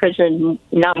or imprisoned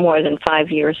not more than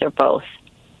 5 years or both.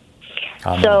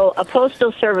 So a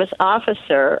Postal Service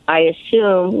officer, I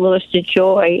assume Louis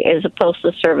DeJoy is a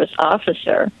Postal Service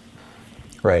officer.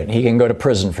 Right. He can go to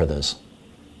prison for this.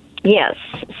 Yes.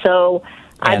 So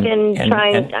I've been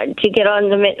trying to get on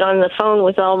the phone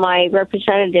with all my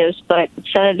representatives, but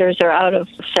senators are out of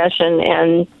session,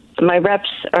 and my reps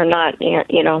are not,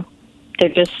 they're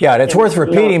just... Yeah, and it's worth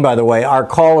repeating, by the way. Our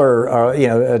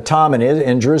caller, Tom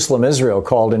in Jerusalem, Israel,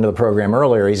 called into the program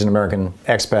earlier. He's an American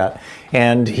expat.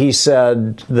 And he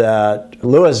said that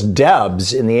Louis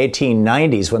Debs in the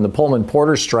 1890s, when the Pullman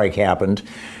Porter strike happened,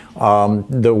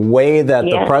 the way that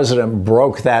the president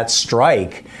broke that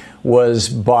strike was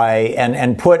by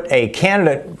and put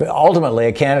ultimately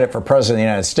a candidate for president of the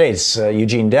United States,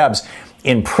 Eugene Debs,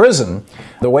 in prison.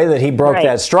 The way that he broke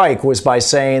that strike was by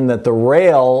saying that the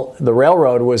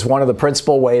railroad was one of the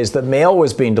principal ways that mail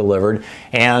was being delivered,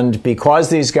 and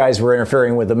because these guys were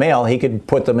interfering with the mail, he could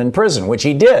put them in prison, which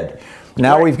he did.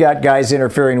 Now we've got guys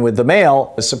interfering with the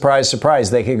mail. Surprise,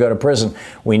 surprise, they could go to prison.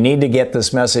 We need to get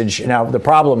this message. Now, the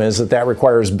problem is that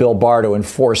requires Bill Barr to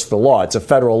enforce the law. It's a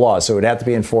federal law, so it would have to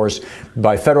be enforced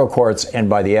by federal courts and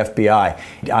by the FBI.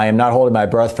 I am not holding my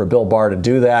breath for Bill Barr to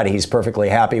do that. He's perfectly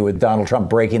happy with Donald Trump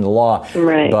breaking the law,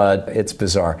 but it's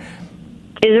bizarre.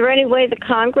 Is there any way the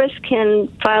Congress can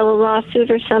file a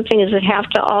lawsuit or something? Does it have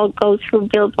to all go through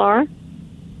Bill Barr?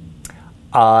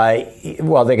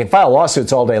 Well, they can file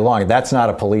lawsuits all day long. That's not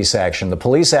a police action. The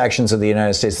police actions of the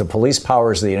United States, the police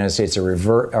powers of the United States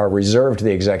are reserved to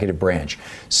the executive branch.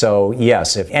 So,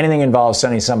 yes, if anything involves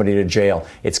sending somebody to jail,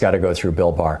 it's got to go through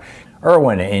Bill Barr.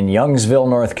 Erwin in Youngsville,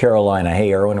 North Carolina.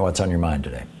 Hey, Erwin, what's on your mind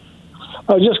today?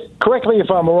 Just correct me if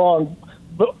I'm wrong,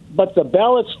 but the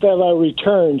ballots that are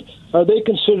returned, are they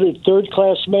considered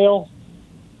third-class mail?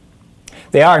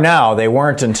 They are now. They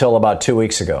weren't until about 2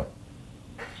 weeks ago.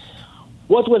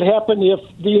 What would happen if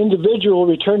the individual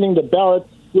returning the ballot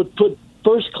would put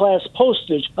first-class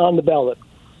postage on the ballot?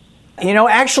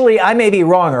 Actually, I may be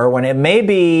wrong, Erwin. It may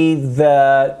be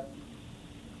that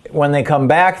when they come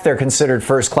back, they're considered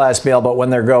first-class mail, but when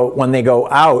they go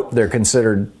out, they're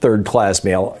considered third-class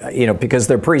mail. Because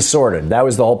they're pre-sorted. That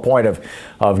was the whole point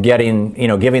of getting,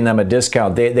 giving them a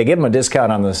discount. They give them a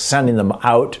discount on the sending them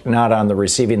out, not on the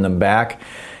receiving them back.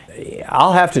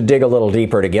 I'll have to dig a little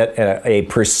deeper to get a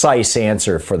precise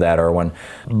answer for that, Erwin.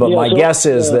 But my guess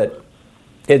is that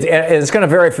it's going to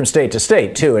vary from state to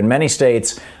state, too. In many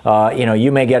states,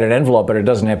 you may get an envelope, but it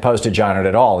doesn't have postage on it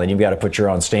at all, and you've got to put your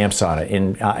own stamps on it.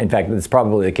 In fact, it's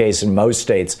probably the case in most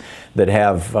states that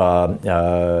have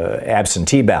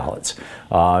absentee ballots.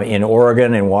 In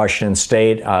Oregon and Washington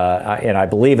State, and I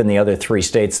believe in the other 3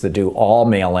 states that do all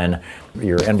mail-in,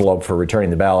 your envelope for returning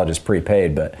the ballot is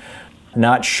prepaid, but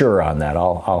not sure on that.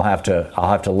 I'll have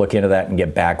to look into that and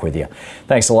get back with you.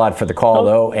 Thanks a lot for the call,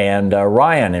 though. And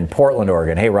Ryan in Portland,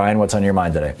 Oregon. Hey, Ryan, what's on your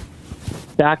mind today?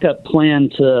 Backup plan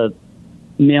to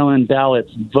mail in ballots.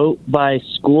 Vote by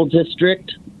school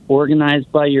district,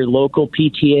 organized by your local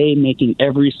PTA, making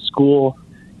every school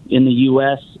in the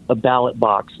U.S. a ballot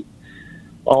box.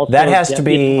 Also,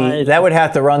 that would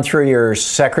have to run through your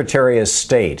Secretary of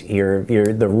State.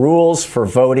 The rules for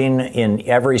voting in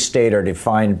every state are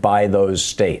defined by those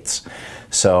states.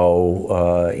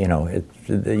 So,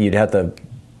 you'd have to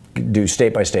do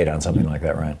state by state on something like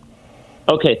that, Ryan.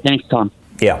 Okay, thanks, Tom.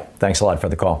 Yeah, thanks a lot for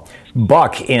the call.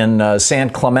 Buck in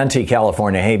San Clemente,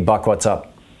 California. Hey, Buck, what's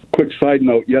up? Quick side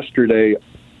note, yesterday,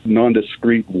 a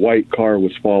nondescript white car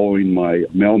was following my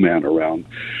mailman around.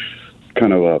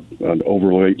 Kind of an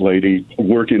overweight lady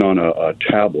working on a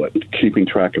tablet, keeping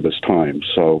track of his time.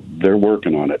 So they're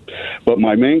working on it. But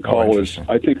my main call is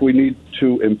I think we need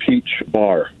to impeach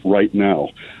Barr right now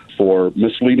for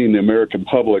misleading the American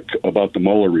public about the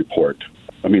Mueller report.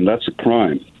 I mean, that's a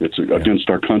crime. It's against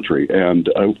our country. And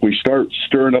if we start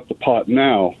stirring up the pot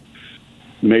now,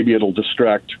 maybe it'll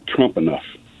distract Trump enough.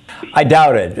 I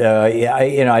doubt it.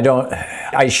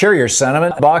 I share your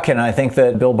sentiment, Buck, and I think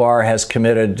that Bill Barr has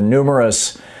committed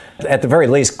numerous, at the very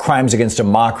least, crimes against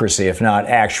democracy, if not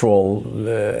actual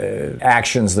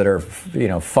actions that are,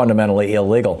 fundamentally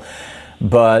illegal.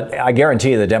 But I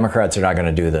guarantee you the Democrats are not going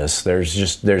to do this. There's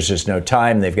just no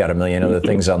time. They've got a million other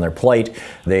things on their plate.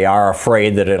 They are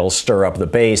afraid that it'll stir up the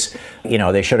base.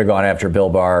 They should have gone after Bill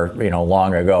Barr,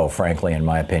 long ago, frankly, in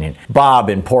my opinion. Bob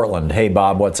in Portland. Hey,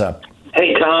 Bob, what's up?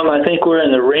 Hey, Tom, I think we're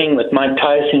in the ring with Mike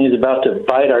Tyson. He's about to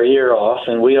bite our ear off,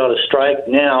 and we ought to strike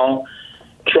now.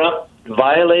 Trump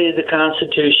violated the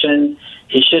Constitution.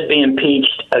 He should be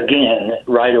impeached again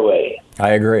right away.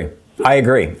 I agree.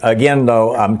 Again,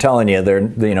 though, I'm telling you,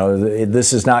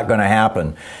 this is not going to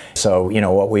happen. So,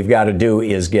 what we've got to do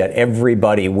is get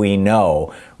everybody we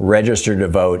know registered to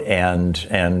vote and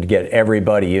get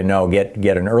everybody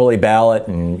get an early ballot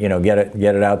and get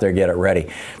it out there, get it ready,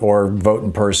 or vote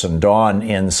in person. Dawn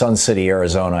in Sun City,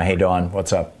 Arizona. Hey, Dawn,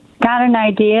 what's up? Got an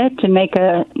idea to make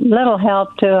a little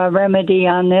help to a remedy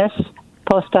on this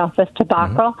post office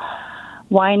debacle.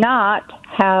 Mm-hmm. Why not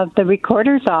have the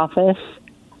recorder's office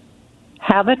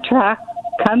have a truck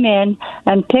come in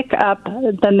and pick up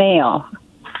the mail,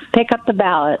 pick up the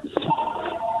ballots?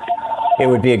 It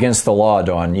would be against the law,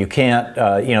 Dawn. You can't,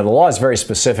 the law is very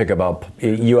specific about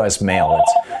U.S. mail.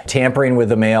 It's tampering with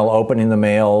the mail, opening the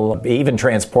mail, even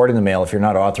transporting the mail if you're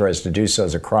not authorized to do so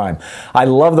is a crime. I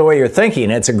love the way you're thinking.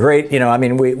 It's a great,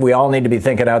 we all need to be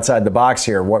thinking outside the box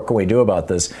here. What can we do about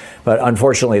this? But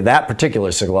unfortunately, that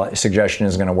particular suggestion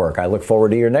isn't going to work. I look forward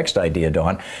to your next idea,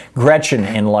 Dawn. Gretchen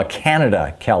in La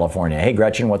Canada, California. Hey,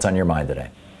 Gretchen, what's on your mind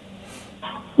today?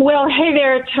 Well, hey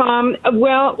there, Tom.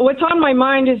 Well, what's on my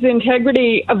mind is the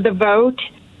integrity of the vote.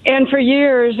 And for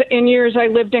years and years, I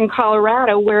lived in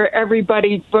Colorado where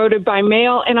everybody voted by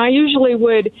mail. And I usually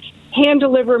would hand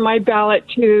deliver my ballot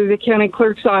to the county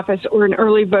clerk's office or an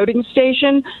early voting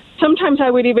station. Sometimes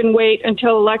I would even wait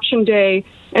until Election Day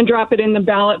and drop it in the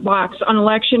ballot box on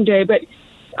Election Day. But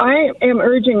I am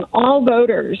urging all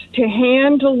voters to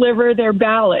hand deliver their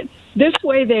ballot. This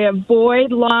way they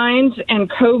avoid lines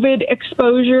and COVID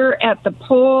exposure at the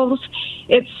polls.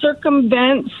 It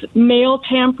circumvents mail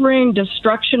tampering,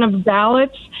 destruction of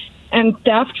ballots, and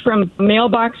theft from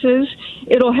mailboxes.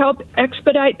 It'll help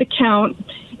expedite the count.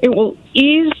 It will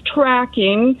ease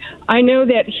tracking. I know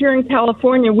that here in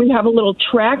California we have a little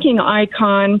tracking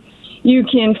icon. You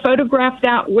can photograph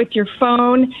that with your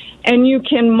phone, and you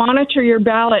can monitor your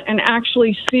ballot and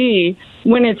actually see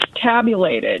when it's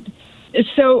tabulated.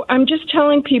 So I'm just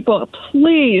telling people,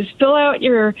 please fill out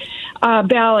your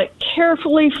ballot,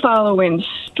 carefully follow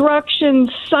instructions,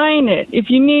 sign it. If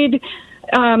you need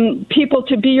people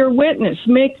to be your witness,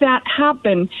 make that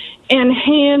happen, and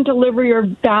hand deliver your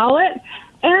ballot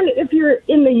And if you're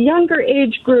in the younger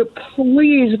age group,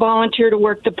 please volunteer to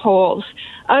work the polls.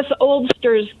 Us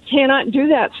oldsters cannot do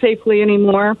that safely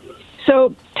anymore.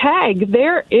 So tag,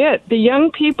 they're it. The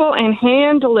young people, and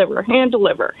hand deliver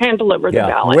the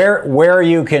ballot. Where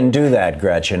you can do that,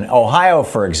 Gretchen. Ohio,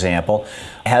 for example,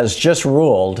 has just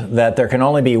ruled that there can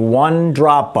only be one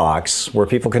drop box where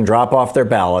people can drop off their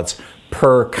ballots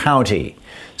per county.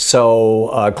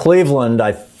 So Cleveland,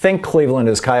 I think Cleveland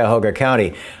is Cuyahoga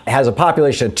County, has a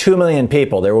population of 2 million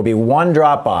people. There will be one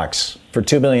drop box for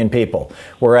 2 million people.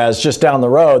 Whereas just down the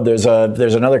road, there's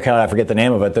another county, I forget the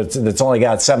name of it, that's only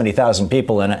got 70,000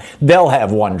 people in it. They'll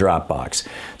have one drop box.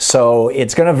 So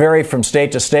it's going to vary from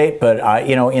state to state, but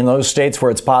in those states where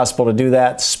it's possible to do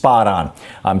that, spot on.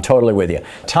 I'm totally with you.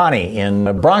 Tani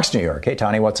in Bronx, New York. Hey,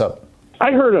 Tani, what's up?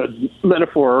 I heard a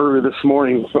metaphor earlier this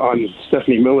morning on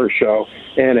Stephanie Miller's show,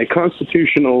 and a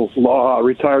constitutional law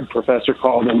retired professor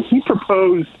called him. He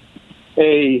proposed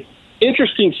a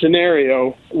interesting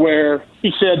scenario where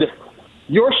he said,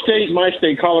 your state, my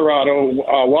state, Colorado,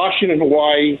 Washington,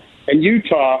 Hawaii, and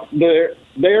Utah,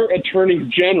 their attorney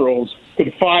generals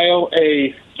could file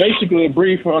basically a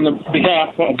brief on the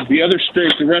behalf of the other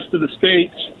states, the rest of the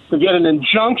states, to get an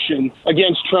injunction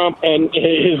against Trump and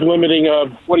his limiting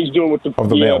of what he's doing with the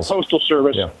Postal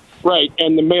Service. Yeah. Right,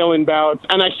 and the mail-in ballots.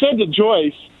 And I said to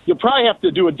Joyce, you'll probably have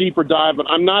to do a deeper dive, but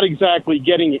I'm not exactly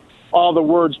getting all the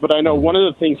words, but I know one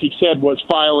of the things he said was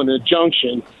file an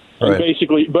injunction. Right. And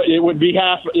basically, but it would be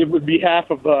half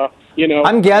of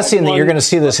I'm guessing that you're going to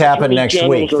see this happen next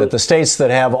week, that the states that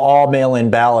have all mail-in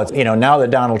ballots, now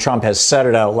that Donald Trump has said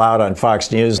it out loud on Fox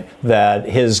News, that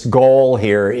his goal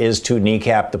here is to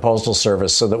kneecap the Postal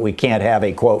Service so that we can't have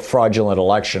a, quote, fraudulent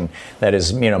election that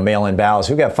is, mail-in ballots.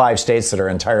 We've got 5 states that are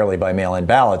entirely by mail-in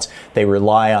ballots. They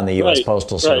rely on the U.S.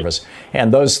 Postal Service.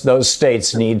 And those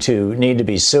states need to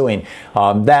be suing.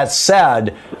 That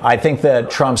said, I think that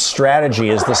Trump's strategy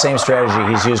is the same strategy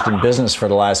he's used in business for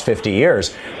the last 50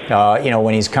 years.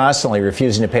 When he's constantly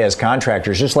refusing to pay his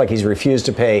contractors, just like he's refused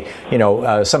to pay,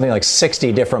 something like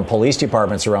 60 different police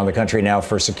departments around the country now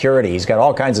for security. He's got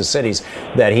all kinds of cities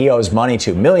that he owes money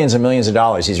to, millions and millions of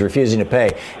dollars he's refusing to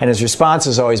pay. And his response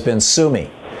has always been, sue me.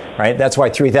 Right? That's why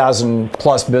 3,000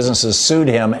 plus businesses sued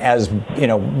him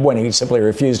when he simply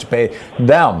refused to pay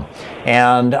them.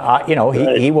 And,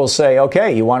 he will say,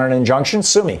 okay, you want an injunction?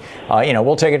 Sue me.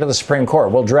 We'll take it to the Supreme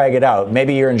Court. We'll drag it out.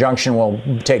 Maybe your injunction will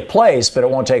take place, but it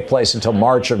won't take place until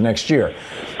March of next year.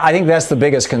 I think that's the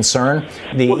biggest concern.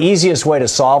 The easiest way to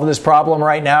solve this problem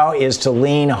right now is to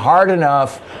lean hard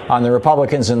enough on the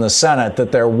Republicans in the Senate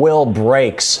that their will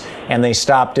breaks and they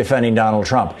stop defending Donald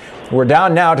Trump. We're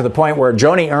down now to the point where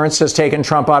Joni Ernst has taken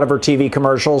Trump out of her TV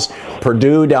commercials.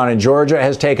 Perdue down in Georgia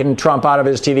has taken Trump out of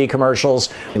his TV commercials.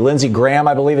 Lindsey Graham,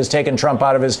 I believe, has taken Trump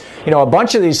out of his. A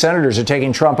bunch of these senators are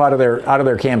taking Trump out of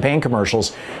their campaign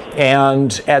commercials.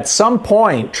 And at some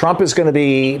point, Trump is going to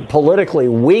be politically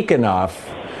weak enough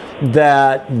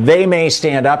that they may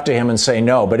stand up to him and say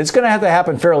no. But it's going to have to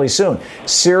happen fairly soon.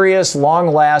 Serious,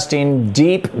 long-lasting,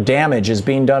 deep damage is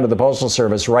being done to the Postal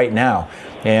Service right now.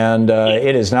 And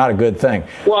it is not a good thing.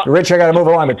 Well, Rich, I got to move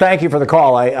along, but thank you for the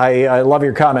call. I love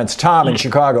your comments. Tom in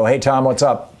Chicago. Hey, Tom, what's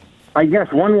up? I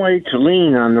guess one way to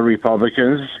lean on the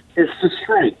Republicans is to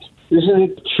strike. Isn't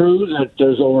it true that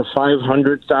there's over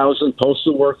 500,000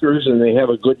 postal workers and they have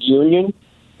a good union?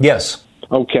 Yes.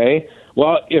 Okay.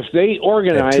 Well, if they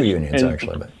organize... They have 2 unions,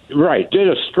 actually. But. Right, did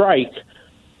a strike,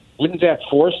 wouldn't that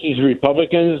force these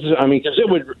Republicans? I mean, because it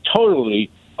would totally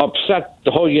upset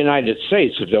the whole United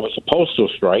States if there was a postal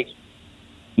strike.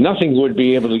 Nothing would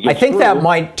be able to get I think through. That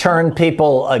might turn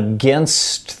people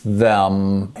against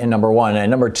them, number one. And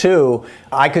number two,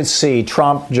 I could see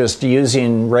Trump just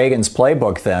using Reagan's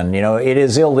playbook then. It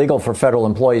is illegal for federal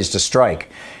employees to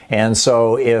strike. And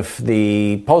so if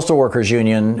the Postal Workers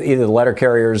Union, either the Letter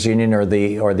Carriers Union or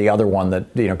the other one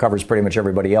that covers pretty much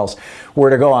everybody else, were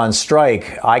to go on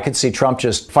strike, I could see Trump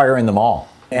just firing them all.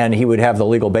 And he would have the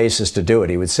legal basis to do it.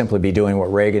 He would simply be doing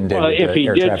what Reagan did with the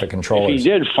air traffic controllers. If he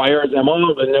did fire them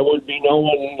all, then there would be no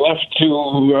one left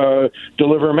to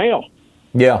deliver mail.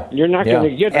 Yeah. You're not going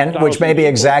to get... And which may be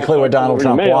exactly what Donald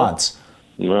Trump wants.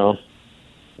 Well...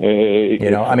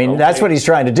 that's what he's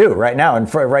trying to do right now,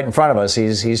 and right in front of us.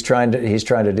 He's trying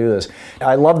to do this.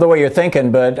 I love the way you're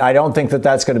thinking, but I don't think that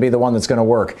that's going to be the one that's going to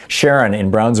work. Sharon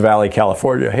in Browns Valley,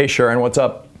 California. Hey, Sharon, what's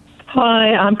up?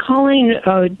 Hi, I'm calling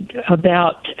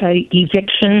about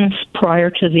evictions prior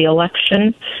to the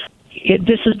election.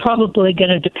 This is probably going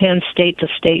to depend state to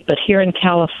state, but here in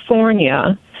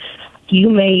California, you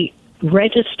may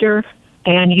register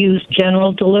and use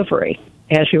general delivery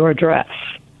as your address.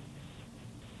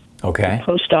 Okay.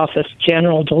 Post office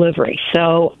general delivery.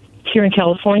 So here in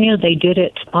California, they did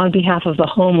it on behalf of the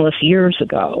homeless years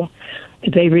ago.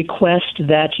 They request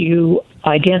that you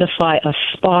identify a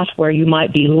spot where you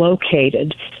might be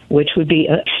located, which would be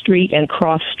a street and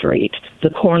cross street, the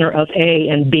corner of A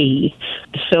and B,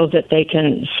 so that they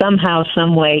can somehow,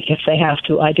 some way, if they have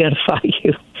to, identify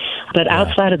you. But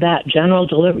outside of that, general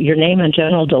delivery, your name and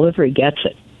general delivery gets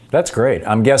it. That's great.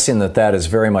 I'm guessing that is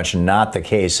very much not the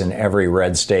case in every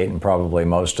red state and probably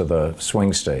most of the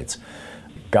swing states.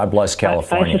 God bless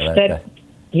California.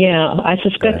 I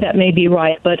suspect that may be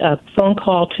right, but a phone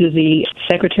call to the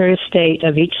Secretary of State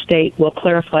of each state will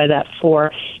clarify that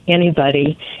for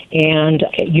anybody, and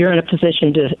you're in a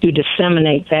position to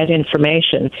disseminate that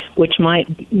information, which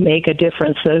might make a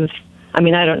difference of, I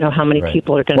mean, I don't know how many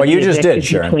people are going to be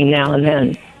evicted between now and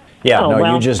then.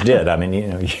 Yeah, you just did. I mean,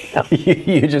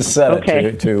 you just said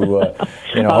it to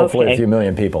hopefully a few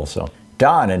million people. So,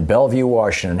 Don in Bellevue,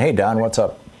 Washington. Hey, Don, what's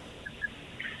up?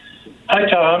 Hi,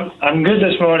 Tom. I'm good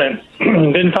this morning.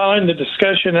 Been following the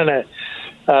discussion, and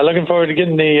looking forward to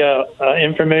getting the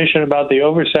information about the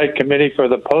Oversight Committee for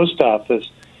the Post Office.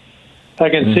 I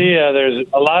can see there's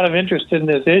a lot of interest in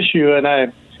this issue, and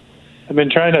I've been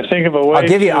trying to think of a way.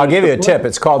 I'll give you a tip.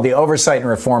 It's called the Oversight and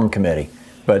Reform Committee.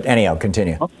 But anyhow,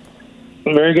 continue.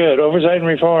 Very good. Oversight and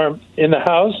Reform in the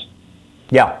House?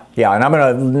 Yeah, and I'm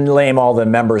going to name all the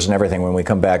members and everything when we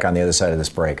come back on the other side of this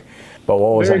break. But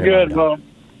what was very good? Well,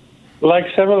 like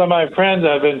several of my friends,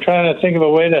 I've been trying to think of a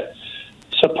way to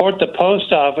support the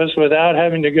post office without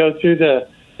having to go through the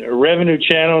revenue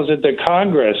channels at the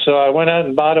Congress. So I went out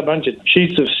and bought a bunch of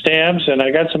sheets of stamps, and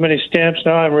I got so many stamps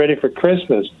now I'm ready for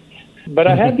Christmas. But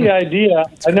I had the idea,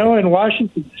 I know in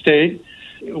Washington State,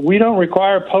 we don't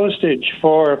require postage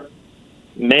for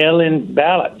mail-in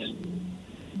ballots.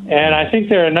 And I think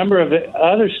there are a number of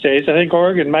other states, I think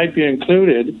Oregon might be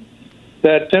included,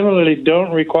 that similarly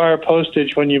don't require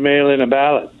postage when you mail in a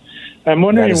ballot. I'm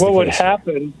wondering what would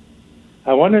happen.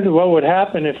 I wondered what would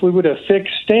happen if we would have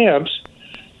fixed stamps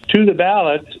to the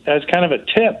ballots as kind of a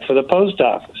tip for the post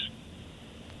office.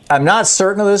 I'm not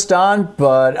certain of this, Don,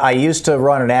 but I used to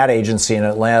run an ad agency in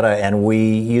Atlanta, and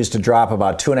we used to drop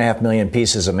about 2.5 million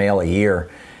pieces of mail a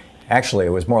year. Actually, it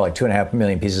was more like 2.5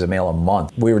 million pieces of mail a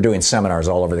month. We were doing seminars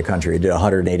all over the country. We did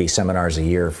 180 seminars a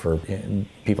year for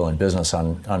people in business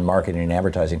on marketing and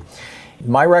advertising.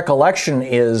 My recollection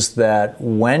is that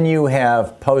when you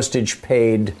have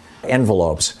postage-paid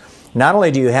envelopes, not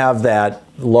only do you have that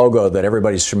logo that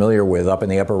everybody's familiar with up in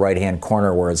the upper right-hand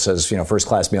corner where it says,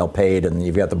 first-class mail paid, and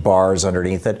you've got the bars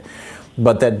underneath it,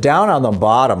 but that down on the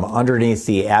bottom, underneath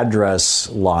the address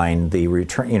line, the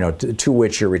return, to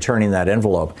which you're returning that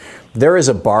envelope, there is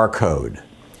a barcode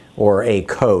or a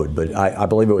code, but I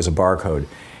believe it was a barcode,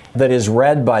 that is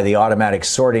read by the automatic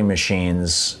sorting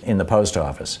machines in the post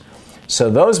office. So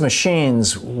those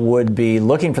machines would be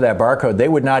looking for that barcode. They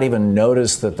would not even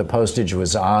notice that the postage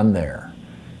was on there,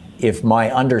 if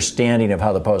my understanding of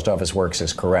how the post office works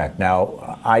is correct.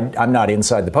 Now, I'm not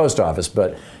inside the post office,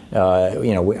 but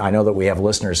I know that we have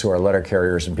listeners who are letter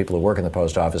carriers and people who work in the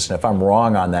post office, and if I'm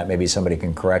wrong on that, maybe somebody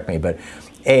can correct me. But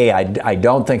I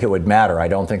don't think it would matter. I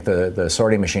don't think the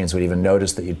sorting machines would even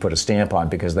notice that you'd put a stamp on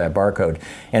because of that barcode.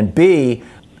 And B,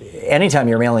 anytime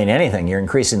you're mailing anything, you're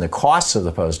increasing the costs of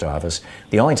the post office.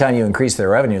 The only time you increase their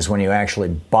revenue is when you actually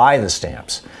buy the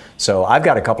stamps. So I've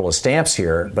got a couple of stamps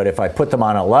here, but if I put them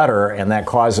on a letter and that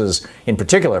causes, in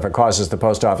particular, if it causes the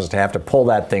post office to have to pull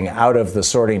that thing out of the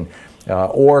sorting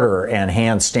order and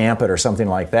hand stamp it or something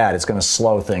like that, it's going to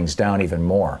slow things down even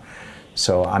more.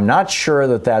 So I'm not sure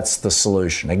that that's the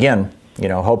solution. Again,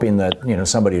 hoping that,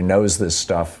 somebody who knows this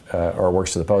stuff or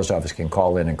works for the post office can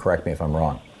call in and correct me if I'm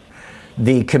wrong.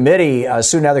 The committee,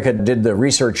 Sue Nethercutt did the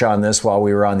research on this while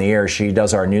we were on the air. She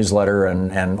does our newsletter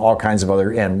and all kinds of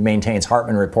other, and maintains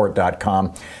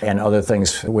HartmanReport.com and other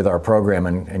things with our program.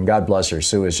 And God bless her.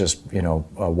 Sue is just,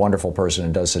 a wonderful person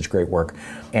and does such great work.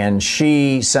 And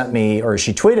she sent me, or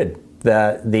she tweeted,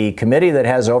 that the committee that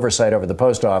has oversight over the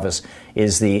post office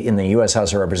in the U.S.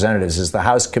 House of Representatives is the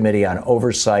House Committee on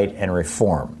Oversight and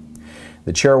Reform.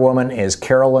 The chairwoman is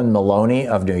Carolyn Maloney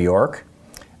of New York.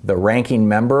 The ranking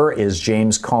member is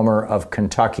James Comer of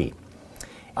Kentucky.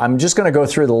 I'm just going to go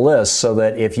through the list so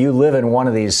that if you live in one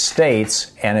of these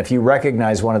states and if you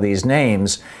recognize one of these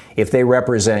names, if they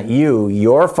represent you,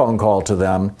 your phone call to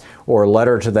them or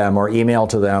letter to them or email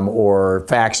to them or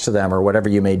fax to them or whatever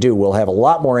you may do will have a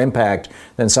lot more impact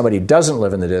than somebody who doesn't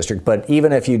live in the district. But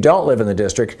even if you don't live in the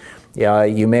district,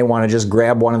 you may want to just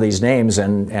grab one of these names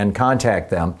and contact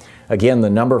them. Again,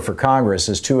 the number for Congress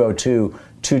is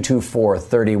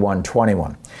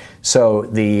 202-224-3121. So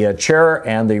the chair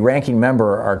and the ranking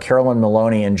member are Carolyn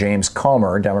Maloney and James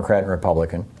Comer, Democrat and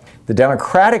Republican. The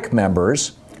Democratic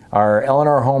members are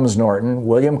Eleanor Holmes Norton,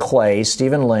 William Clay,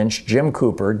 Stephen Lynch, Jim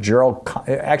Cooper,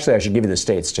 actually I should give you the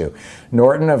states too.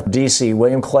 Norton of D.C.,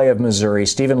 William Clay of Missouri,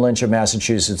 Stephen Lynch of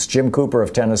Massachusetts, Jim Cooper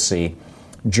of Tennessee,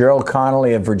 Gerald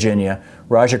Connolly of Virginia,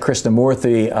 Raja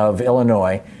Krishnamurthy of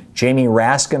Illinois, Jamie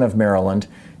Raskin of Maryland,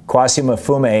 Kwasi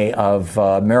Mfume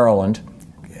of Maryland,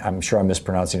 I'm sure I'm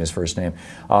mispronouncing his first name,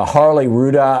 Harley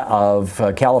Ruda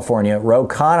of California, Ro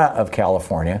Khanna of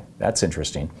California, that's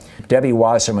interesting, Debbie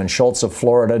Wasserman Schultz of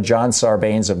Florida, John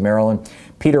Sarbanes of Maryland,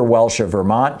 Peter Welsh of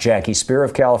Vermont, Jackie Spear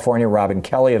of California, Robin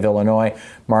Kelly of Illinois,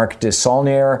 Mark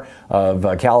DeSaulnier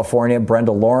of California,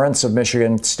 Brenda Lawrence of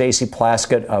Michigan, Stacey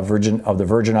Plaskett of the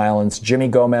Virgin Islands, Jimmy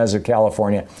Gomez of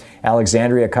California,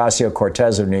 Alexandria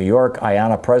Ocasio-Cortez of New York,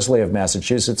 Ayanna Presley of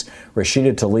Massachusetts,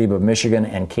 Rashida Tlaib of Michigan,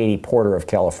 and Katie Porter of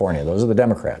California. Those are the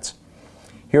Democrats.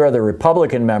 Here are the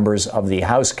Republican members of the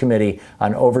House Committee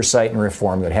on Oversight and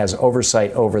Reform that has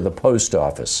oversight over the post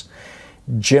office.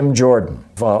 Jim Jordan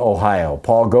of Ohio,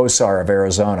 Paul Gosar of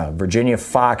Arizona, Virginia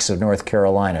Fox of North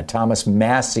Carolina, Thomas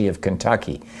Massey of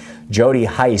Kentucky, Jody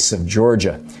Heiss of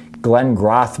Georgia, Glenn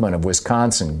Grothman of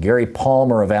Wisconsin, Gary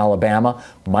Palmer of Alabama,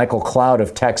 Michael Cloud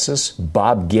of Texas,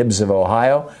 Bob Gibbs of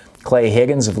Ohio, Clay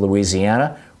Higgins of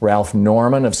Louisiana, Ralph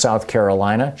Norman of South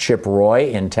Carolina, Chip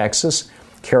Roy in Texas,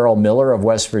 Carol Miller of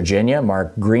West Virginia,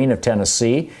 Mark Green of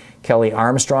Tennessee, Kelly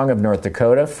Armstrong of North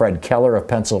Dakota, Fred Keller of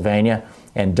Pennsylvania,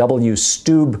 and W.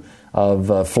 Stube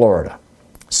of Florida.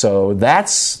 So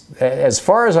that's, as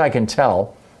far as I can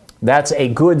tell, that's a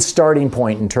good starting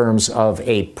point in terms of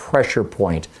a pressure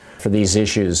point for these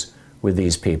issues with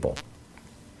these people.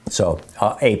 So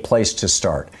a place to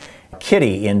start.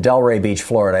 Kitty in Delray Beach,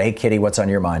 Florida. Hey, Kitty, what's on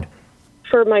your mind?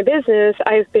 For my business,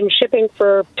 I've been shipping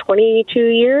for 22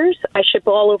 years. I ship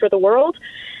all over the world,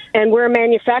 and we're a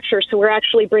manufacturer, so we're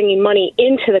actually bringing money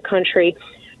into the country.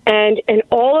 And in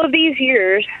all of these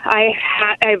years,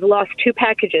 I've lost 2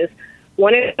 packages,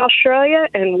 one in Australia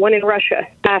and one in Russia,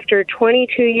 after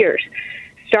 22 years.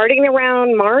 Starting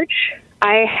around March,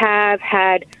 I have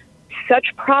had such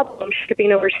problems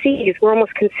shipping overseas. We're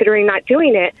almost considering not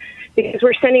doing it because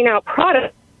we're sending out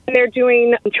products and they're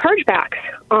doing chargebacks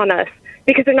on us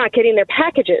because they're not getting their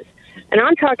packages. And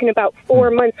I'm talking about 4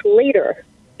 months later,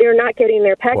 they're not getting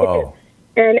their packages. Whoa.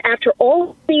 And after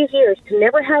all these years to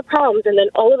never have problems and then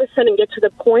all of a sudden get to the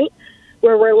point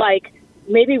where we're like,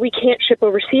 maybe we can't ship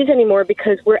overseas anymore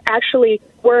because we're actually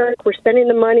we're spending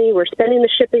the money, we're spending the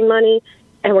shipping money,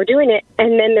 and we're doing it,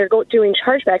 and then they're doing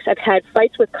chargebacks. I've had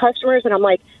fights with customers, and I'm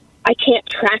like, I can't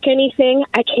track anything.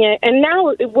 I can't. And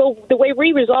now, the way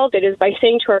we resolved it is by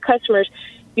saying to our customers,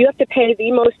 you have to pay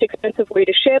the most expensive way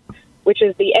to ship, which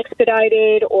is the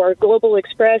expedited or Global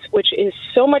Express, which is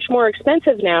so much more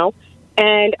expensive now.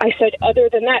 And I said, other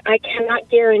than that, I cannot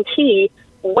guarantee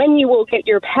when you will get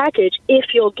your package,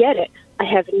 if you'll get it. I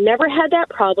have never had that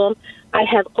problem. I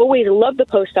have always loved the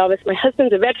post office. My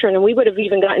husband's a veteran, and we would have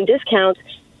even gotten discounts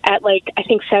at, like, I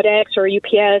think FedEx or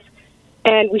UPS.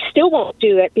 And we still won't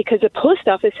do it because the post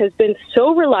office has been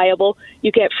so reliable.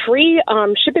 You get free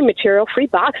shipping material, free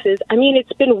boxes. I mean,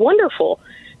 it's been wonderful.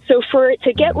 So for it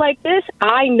to get like this,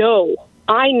 I know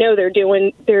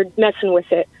they're messing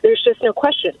with it. There's just no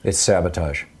question. It's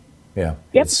sabotage. Yeah.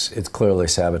 Yep. It's clearly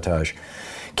sabotage.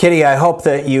 Kitty, I hope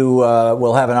that you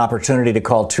will have an opportunity to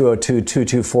call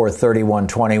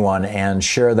 202-224-3121 and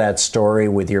share that story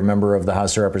with your member of the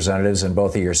House of Representatives and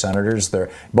both of your senators.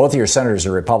 Both of your senators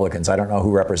are Republicans. I don't know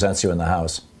who represents you in the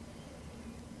House.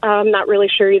 I'm not really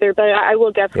sure either, but I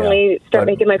will definitely start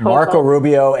making my phone Marco call.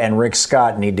 Rubio and Rick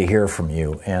Scott need to hear from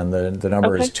you, and the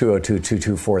number is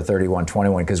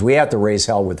 202-224-3121, because we have to raise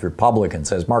hell with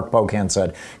Republicans. As Mark Pocan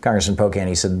said, Congressman Pocan,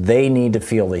 he said they need to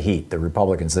feel the heat, the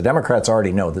Republicans. The Democrats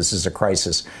already know this is a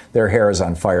crisis. Their hair is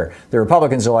on fire. The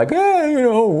Republicans are like,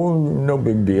 no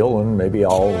big deal, and maybe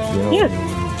I'll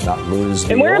not lose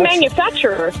the And we're election. a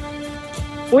manufacturer.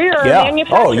 We're a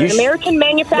manufacturer, American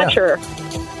manufacturer. Yeah.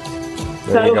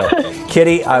 There you go.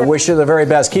 Kitty, I wish you the very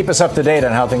best. Keep us up to date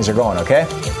on how things are going, okay?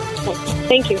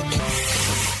 Thank you.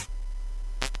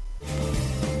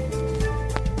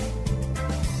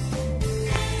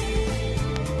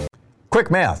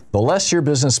 Quick math. The less your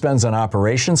business spends on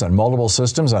operations, on multiple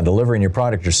systems, on delivering your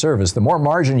product or service, the more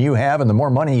margin you have and the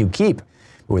more money you keep.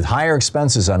 With higher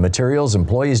expenses on materials,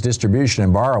 employees, distribution,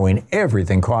 and borrowing,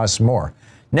 everything costs more.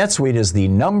 NetSuite is the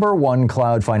 #1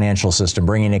 cloud financial system,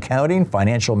 bringing accounting,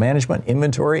 financial management,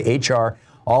 inventory, HR,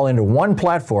 all into one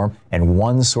platform and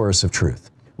one source of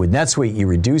truth. With NetSuite, you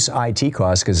reduce IT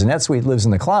costs because NetSuite lives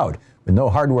in the cloud with no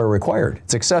hardware required.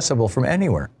 It's accessible from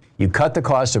anywhere. You cut the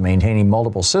cost of maintaining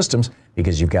multiple systems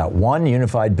because you've got one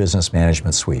unified business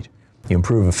management suite. You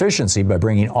improve efficiency by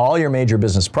bringing all your major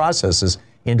business processes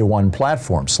into one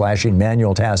platform, slashing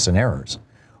manual tasks and errors.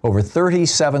 Over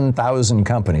 37,000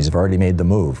 companies have already made the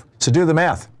move. So do the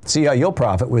math. See how you'll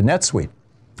profit with NetSuite.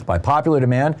 By popular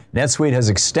demand, NetSuite has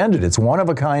extended its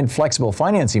one-of-a-kind flexible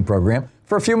financing program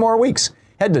for a few more weeks.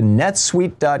 Head to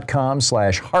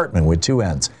netsuite.com/Hartman with 2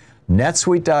 N's.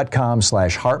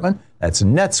 netsuite.com/Hartman. That's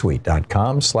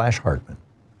netsuite.com/Hartman.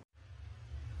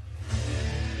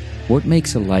 What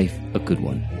makes a life a good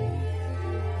one?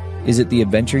 Is it the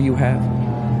adventure you have?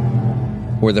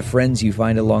 Or the friends you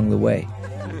find along the way?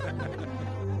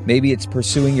 Maybe it's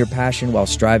pursuing your passion while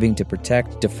striving to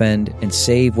protect, defend, and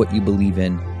save what you believe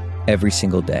in every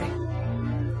single day.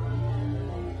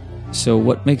 So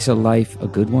what makes a life a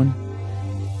good one?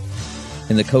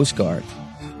 In the Coast Guard,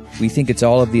 we think it's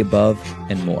all of the above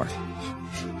and more.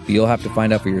 But you'll have to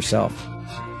find out for yourself.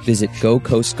 Visit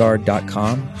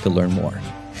gocoastguard.com to learn more.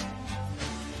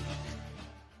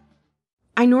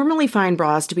 I normally find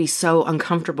bras to be so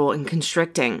uncomfortable and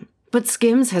constricting, but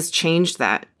Skims has changed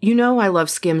that. You know I love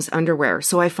Skims underwear,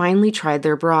 so I finally tried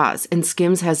their bras, and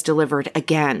Skims has delivered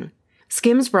again.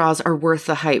 Skims bras are worth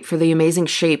the hype for the amazing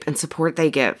shape and support they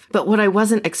give, but what I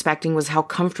wasn't expecting was how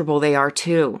comfortable they are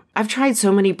too. I've tried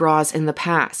so many bras in the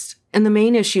past, and the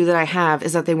main issue that I have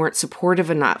is that they weren't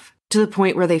supportive enough, to the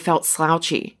point where they felt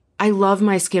slouchy. I love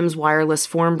my Skims wireless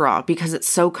form bra because it's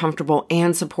so comfortable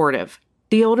and supportive.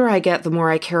 The older I get, the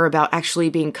more I care about actually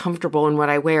being comfortable in what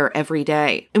I wear every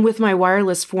day. And with my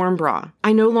wireless form bra,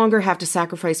 I no longer have to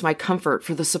sacrifice my comfort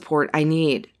for the support I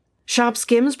need. Shop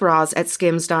Skims bras at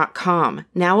skims.com,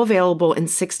 now available in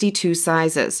 62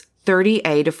 sizes,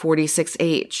 30A to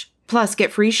 46H. Plus,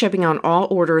 get free shipping on all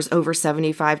orders over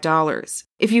 $75.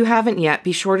 If you haven't yet,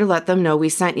 be sure to let them know we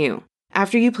sent you.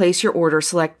 After you place your order,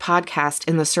 select podcast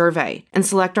in the survey and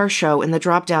select our show in the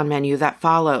drop-down menu that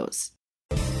follows.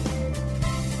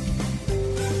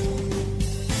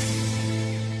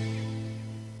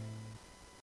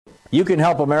 You can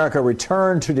help America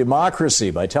return to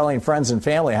democracy by telling friends and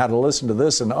family how to listen to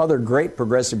this and other great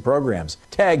progressive programs.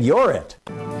 Tag You're It.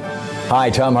 Hi,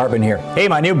 Tom Hartman here. Hey,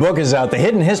 my new book is out, The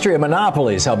Hidden History of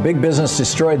Monopolies, How Big Business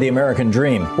Destroyed the American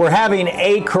Dream. We're having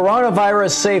a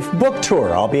coronavirus-safe book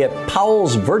tour. I'll be at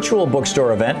Powell's virtual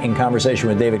bookstore event in conversation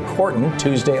with David Corton,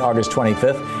 Tuesday, August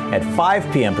 25th at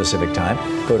 5 p.m. Pacific time.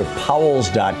 Go to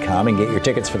powells.com and get your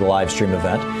tickets for the live stream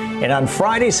event. And on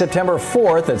Friday, September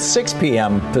 4th at 6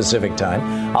 p.m. Pacific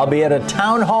time, I'll be at a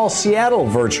Town Hall Seattle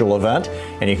virtual event,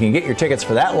 and you can get your tickets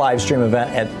for that live stream event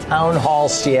at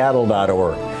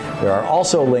townhallseattle.org. There are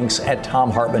also links at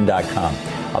tomhartman.com.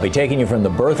 I'll be taking you from the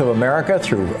birth of America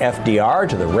through FDR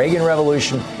to the Reagan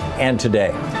Revolution and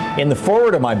today. In the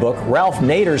foreword of my book, Ralph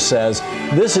Nader says,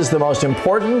 "This is the most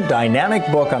important, dynamic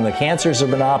book on the cancers of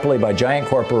monopoly by giant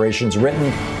corporations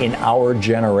written in our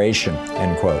generation,"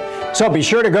 end quote. So be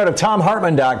sure to go to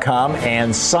tomhartman.com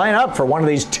and sign up for one of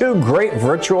these 2 great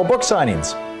virtual book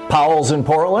signings. Powell's in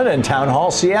Portland and Town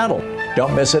Hall Seattle.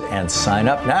 Don't miss it and sign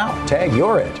up now. Tag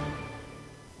You're It.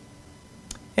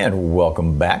 And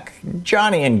welcome back.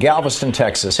 Johnny in Galveston,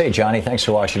 Texas. Hey, Johnny, thanks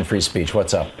for watching Free Speech.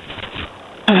 What's up?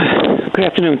 Good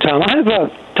afternoon, Tom. I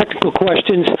have technical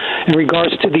questions in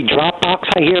regards to the Dropbox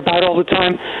I hear about all the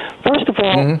time. First of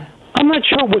all, I'm not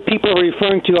sure what people are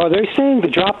referring to. Are they saying the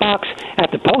Dropbox at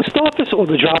the post office or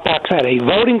the Dropbox at a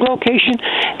voting location?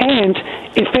 And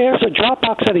if there's a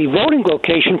Dropbox at a voting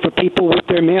location for people with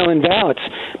their mail-in ballots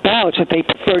that they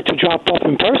prefer to drop off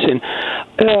in person,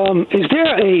 is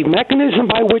there a mechanism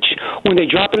by which when they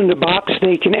drop it in the box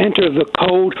they can enter the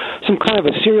code, some kind of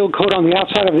a serial code on the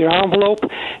outside of their envelope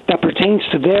that pertains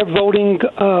to their voting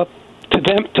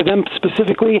to them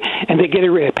specifically, and they get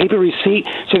a paper receipt,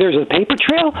 so there's a paper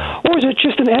trail? Or is it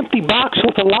just an empty box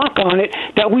with a lock on it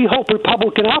that we hope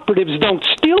Republican operatives don't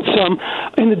steal some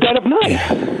in the dead of night?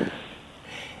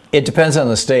 It depends on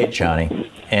the state, Johnny,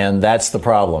 and that's the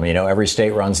problem. You know, every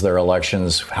state runs their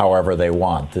elections however they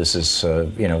want. This is,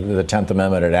 the 10th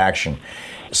Amendment in action.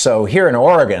 So here in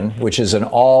Oregon, which is an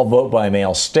all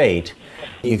vote-by-mail state,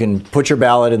 you can put your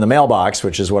ballot in the mailbox,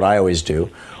 which is what I always do.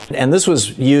 And this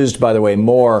was used, by the way,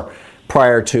 more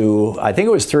prior to, I think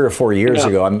it was 3 or 4 years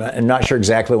ago. I'm not sure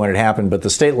exactly when it happened, but the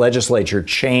state legislature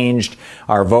changed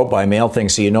our vote-by-mail thing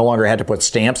so you no longer had to put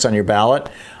stamps on your ballot.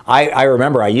 I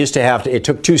remember I used to have to, it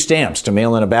took 2 stamps to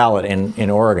mail in a ballot in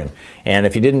Oregon. And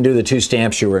if you didn't do the 2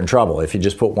 stamps, you were in trouble if you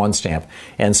just put 1 stamp.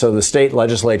 And so the state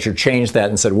legislature changed that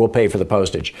and said, we'll pay for the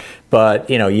postage. But,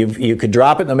 you could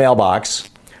drop it in the mailbox,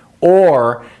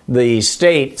 or the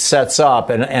state sets up,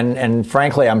 and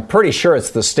frankly, I'm pretty sure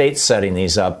it's the state setting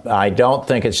these up. I don't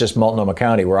think it's just Multnomah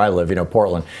County where I live,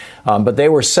 Portland. But they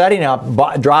were setting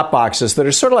up drop boxes that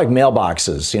are sort of like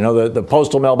mailboxes. The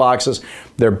postal mailboxes.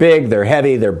 They're big, they're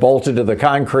heavy, they're bolted to the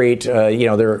concrete,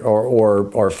 they're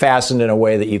or fastened in a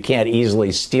way that you can't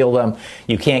easily steal them.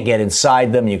 You can't get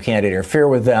inside them. You can't interfere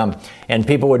with them. And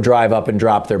people would drive up and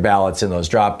drop their ballots in those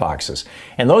drop boxes.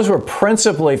 And those were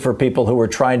principally for people who were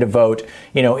trying to vote,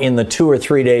 in the 2 or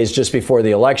 3 days just before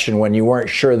the election when you weren't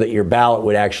sure that your ballot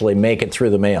would actually make it through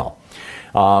the mail.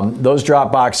 Those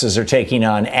drop boxes are taking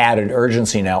on added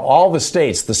urgency now. All the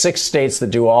states, the 6 states that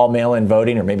do all mail-in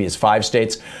voting, or maybe it's 5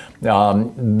 states,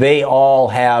 they all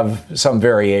have some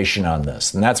variation on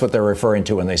this. And that's what they're referring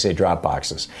to when they say drop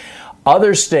boxes.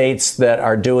 Other states that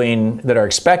are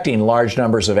expecting large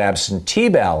numbers of absentee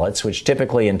ballots, which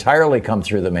typically entirely come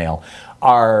through the mail,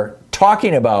 are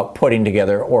talking about putting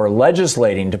together or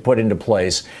legislating to put into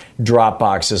place drop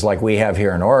boxes like we have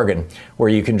here in Oregon, where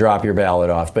you can drop your ballot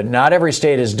off. But not every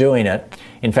state is doing it.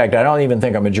 In fact, I don't even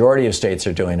think a majority of states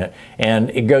are doing it.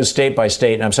 And it goes state by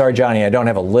state. And I'm sorry, Johnny, I don't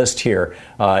have a list here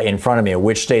in front of me of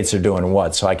which states are doing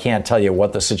what. So I can't tell you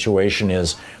what the situation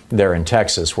is there in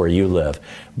Texas, where you live.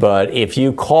 But if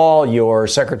you call your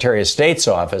Secretary of State's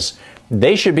office,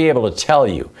 they should be able to tell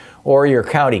you, or your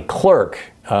county clerk,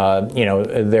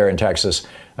 there in Texas.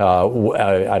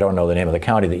 I don't know the name of the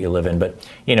county that you live in, but,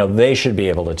 they should be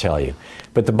able to tell you.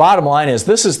 But the bottom line is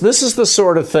this is the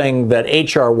sort of thing that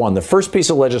H.R. 1, the first piece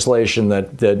of legislation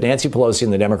that Nancy Pelosi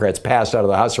and the Democrats passed out of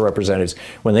the House of Representatives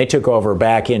when they took over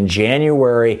back in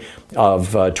January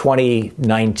of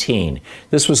 2019.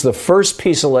 This was the first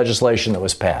piece of legislation that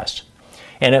was passed.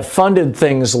 And it funded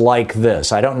things like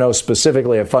this. I don't know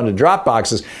specifically it funded drop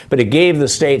boxes, but it gave the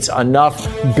states enough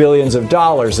billions of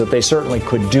dollars that they certainly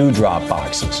could do drop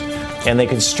boxes. And they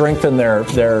could strengthen their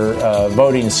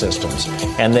voting systems.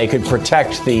 And they could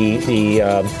protect the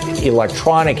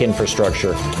electronic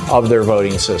infrastructure of their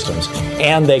voting systems.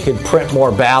 And they could print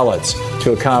more ballots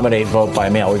to accommodate vote by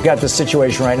mail. We've got this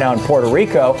situation right now in Puerto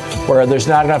Rico where there's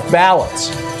not enough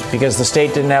ballots, because the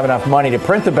state didn't have enough money to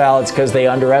print the ballots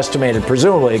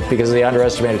presumably because they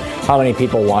underestimated how many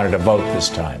people wanted to vote this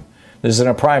time. This isn't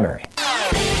a primary.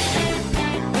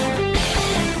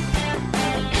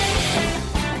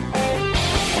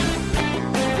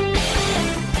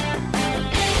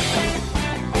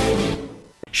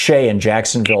 Shay in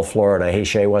Jacksonville, Florida. Hey,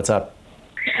 Shay, what's up?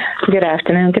 Good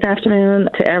afternoon. Good afternoon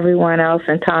to everyone else.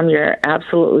 And Tom, you're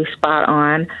absolutely spot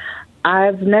on.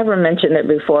 I've never mentioned it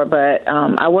before, but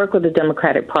I work with the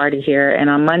Democratic Party here,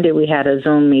 and on Monday we had a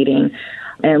Zoom meeting,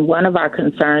 and one of our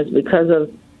concerns, because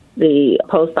of the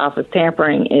post office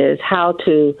tampering, is how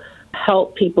to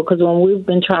help people, because when we've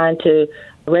been trying to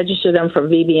register them for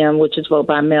VBM, which is vote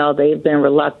by mail, they've been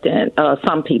reluctant,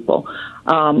 some people.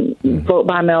 Vote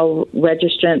by mail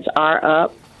registrants are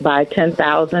up by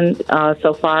 10,000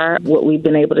 so far, what we've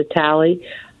been able to tally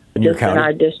just in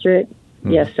our district.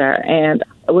 Yes, sir. And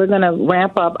we're going to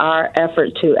ramp up our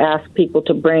effort to ask people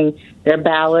to bring their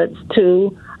ballots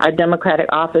to our Democratic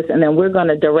office, and then we're going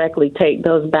to directly take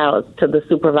those ballots to the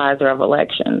supervisor of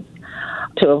elections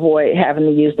to avoid having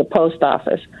to use the post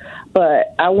office.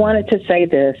 But I wanted to say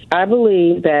this. I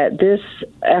believe that this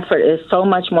effort is so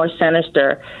much more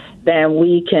sinister than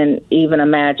we can even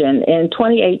imagine. In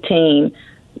 2018,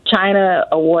 China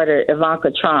awarded Ivanka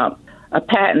Trump a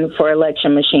patent for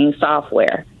election machine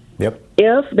software. Yep.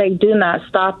 If they do not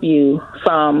stop you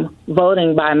from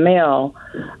voting by mail,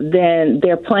 then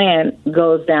their plan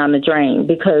goes down the drain,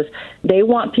 because they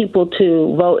want people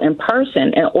to vote in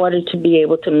person in order to be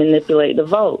able to manipulate the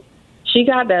vote. She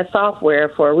got that software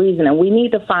for a reason, and we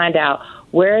need to find out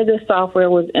where this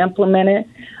software was implemented,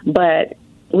 but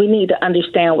we need to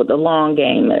understand what the long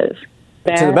game is.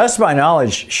 To the best of my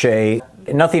knowledge, Shay,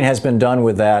 nothing has been done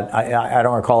with that. I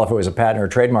don't recall if it was a patent or a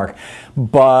trademark.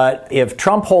 But if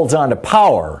Trump holds on to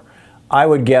power, I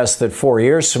would guess that 4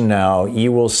 years from now,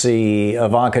 you will see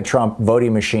Ivanka Trump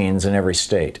voting machines in every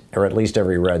state, or at least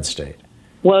every red state.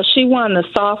 Well, she won the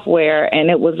software, and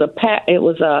it was a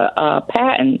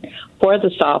patent for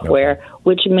the software,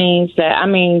 which means that,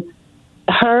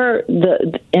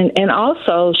 and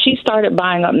also she started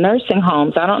buying up nursing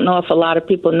homes. I don't know if a lot of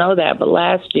people know that, but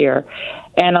last year,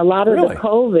 and a lot of the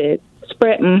COVID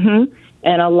spread,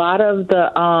 and a lot of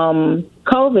the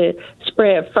COVID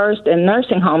spread first in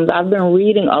nursing homes. I've been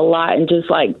reading a lot and just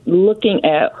like looking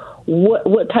at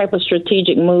what type of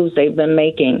strategic moves they've been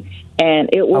making. And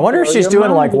it will I wonder if she's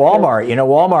doing like because Walmart. You know,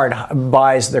 Walmart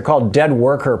buys, they're called dead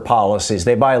worker policies.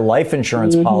 They buy life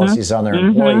insurance policies on their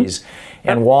employees,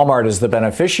 and Walmart is the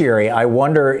beneficiary. I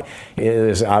wonder,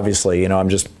 is obviously, you know, I'm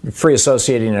just free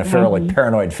associating in a fairly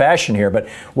paranoid fashion here, but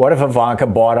what if Ivanka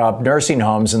bought up nursing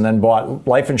homes and then bought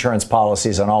life insurance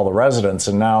policies on all the residents,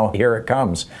 and now here it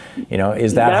comes? You know,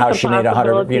 is that how she made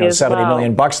 $70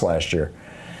 million last year?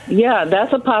 Yeah,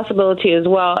 that's a possibility as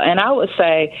well. And I would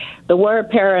say the word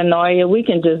paranoia, we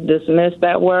can just dismiss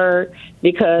that word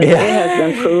because it has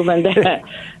been proven that,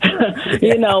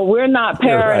 you know, we're not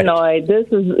paranoid. Right. This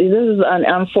is an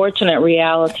unfortunate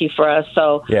reality for us.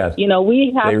 So, you know,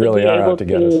 we have to be able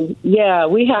to,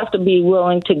 we have to be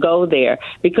willing to go there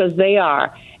because they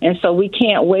are. And so we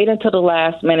can't wait until the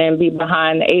last minute and be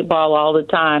behind the 8 ball all the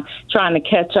time trying to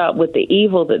catch up with the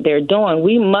evil that they're doing.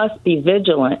 We must be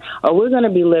vigilant or we're going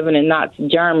to be living in Nazi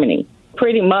Germany.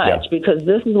 Pretty much, because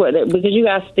this is because you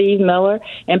got Steve Miller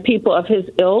and people of his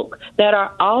ilk that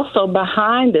are also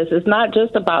behind this. It's not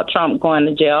just about Trump going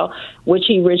to jail, which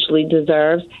he richly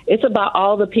deserves. It's about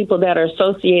all the people that are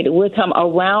associated with him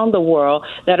around the world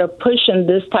that are pushing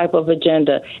this type of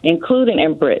agenda, including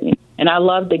in Britain. And I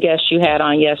love the guest you had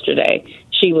on yesterday.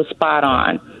 She was spot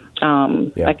on.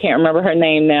 I can't remember her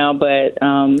name now, but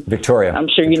Victoria. I'm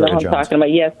sure you know who I'm talking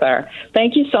about. Yes, sir.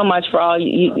 Thank you so much for all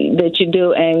that you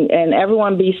do, and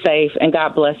everyone be safe, and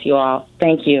God bless you all.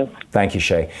 Thank you. Thank you,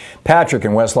 Shay. Patrick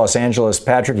in West Los Angeles.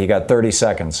 Patrick, you got 30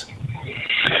 seconds.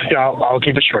 Yeah, I'll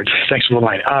keep it short. Thanks for the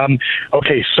line.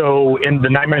 Okay, so in the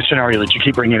nightmare scenario that you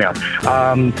keep bringing up,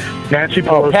 Nancy Pelosi...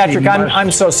 Oh, Patrick,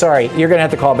 I'm so sorry. You're going to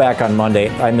have to call back on Monday.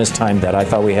 I mistimed that. I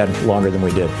thought we had longer than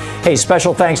we did. Hey,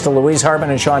 special thanks to Louise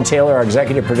Hartman and Sean Taylor, our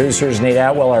executive producers, Nate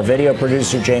Atwell, our video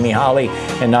producer, Jamie Holly,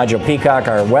 and Nigel Peacock,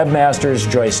 our webmasters,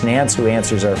 Joyce Nance, who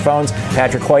answers our phones,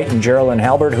 Patrick White and Geraldine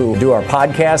Halbert, who do our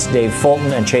podcast, Dave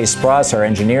Fulton and Chase Spross, our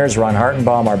engineers, Ron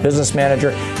Hartenbaum, our business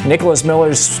manager, Nicholas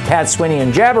Miller's Pat Swinney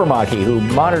and Jabbermocky, who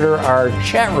monitor our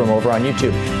chat room over on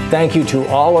YouTube. Thank you to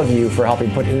all of you for helping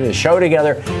put the show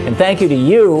together, and thank you to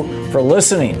you for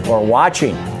listening or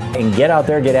watching. And get out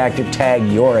there, get active, tag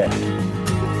your end.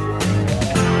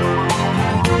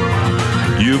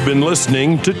 You've been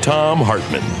listening to Thom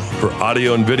Hartmann. For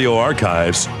audio and video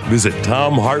archives, visit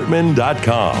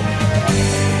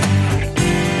thomhartmann.com.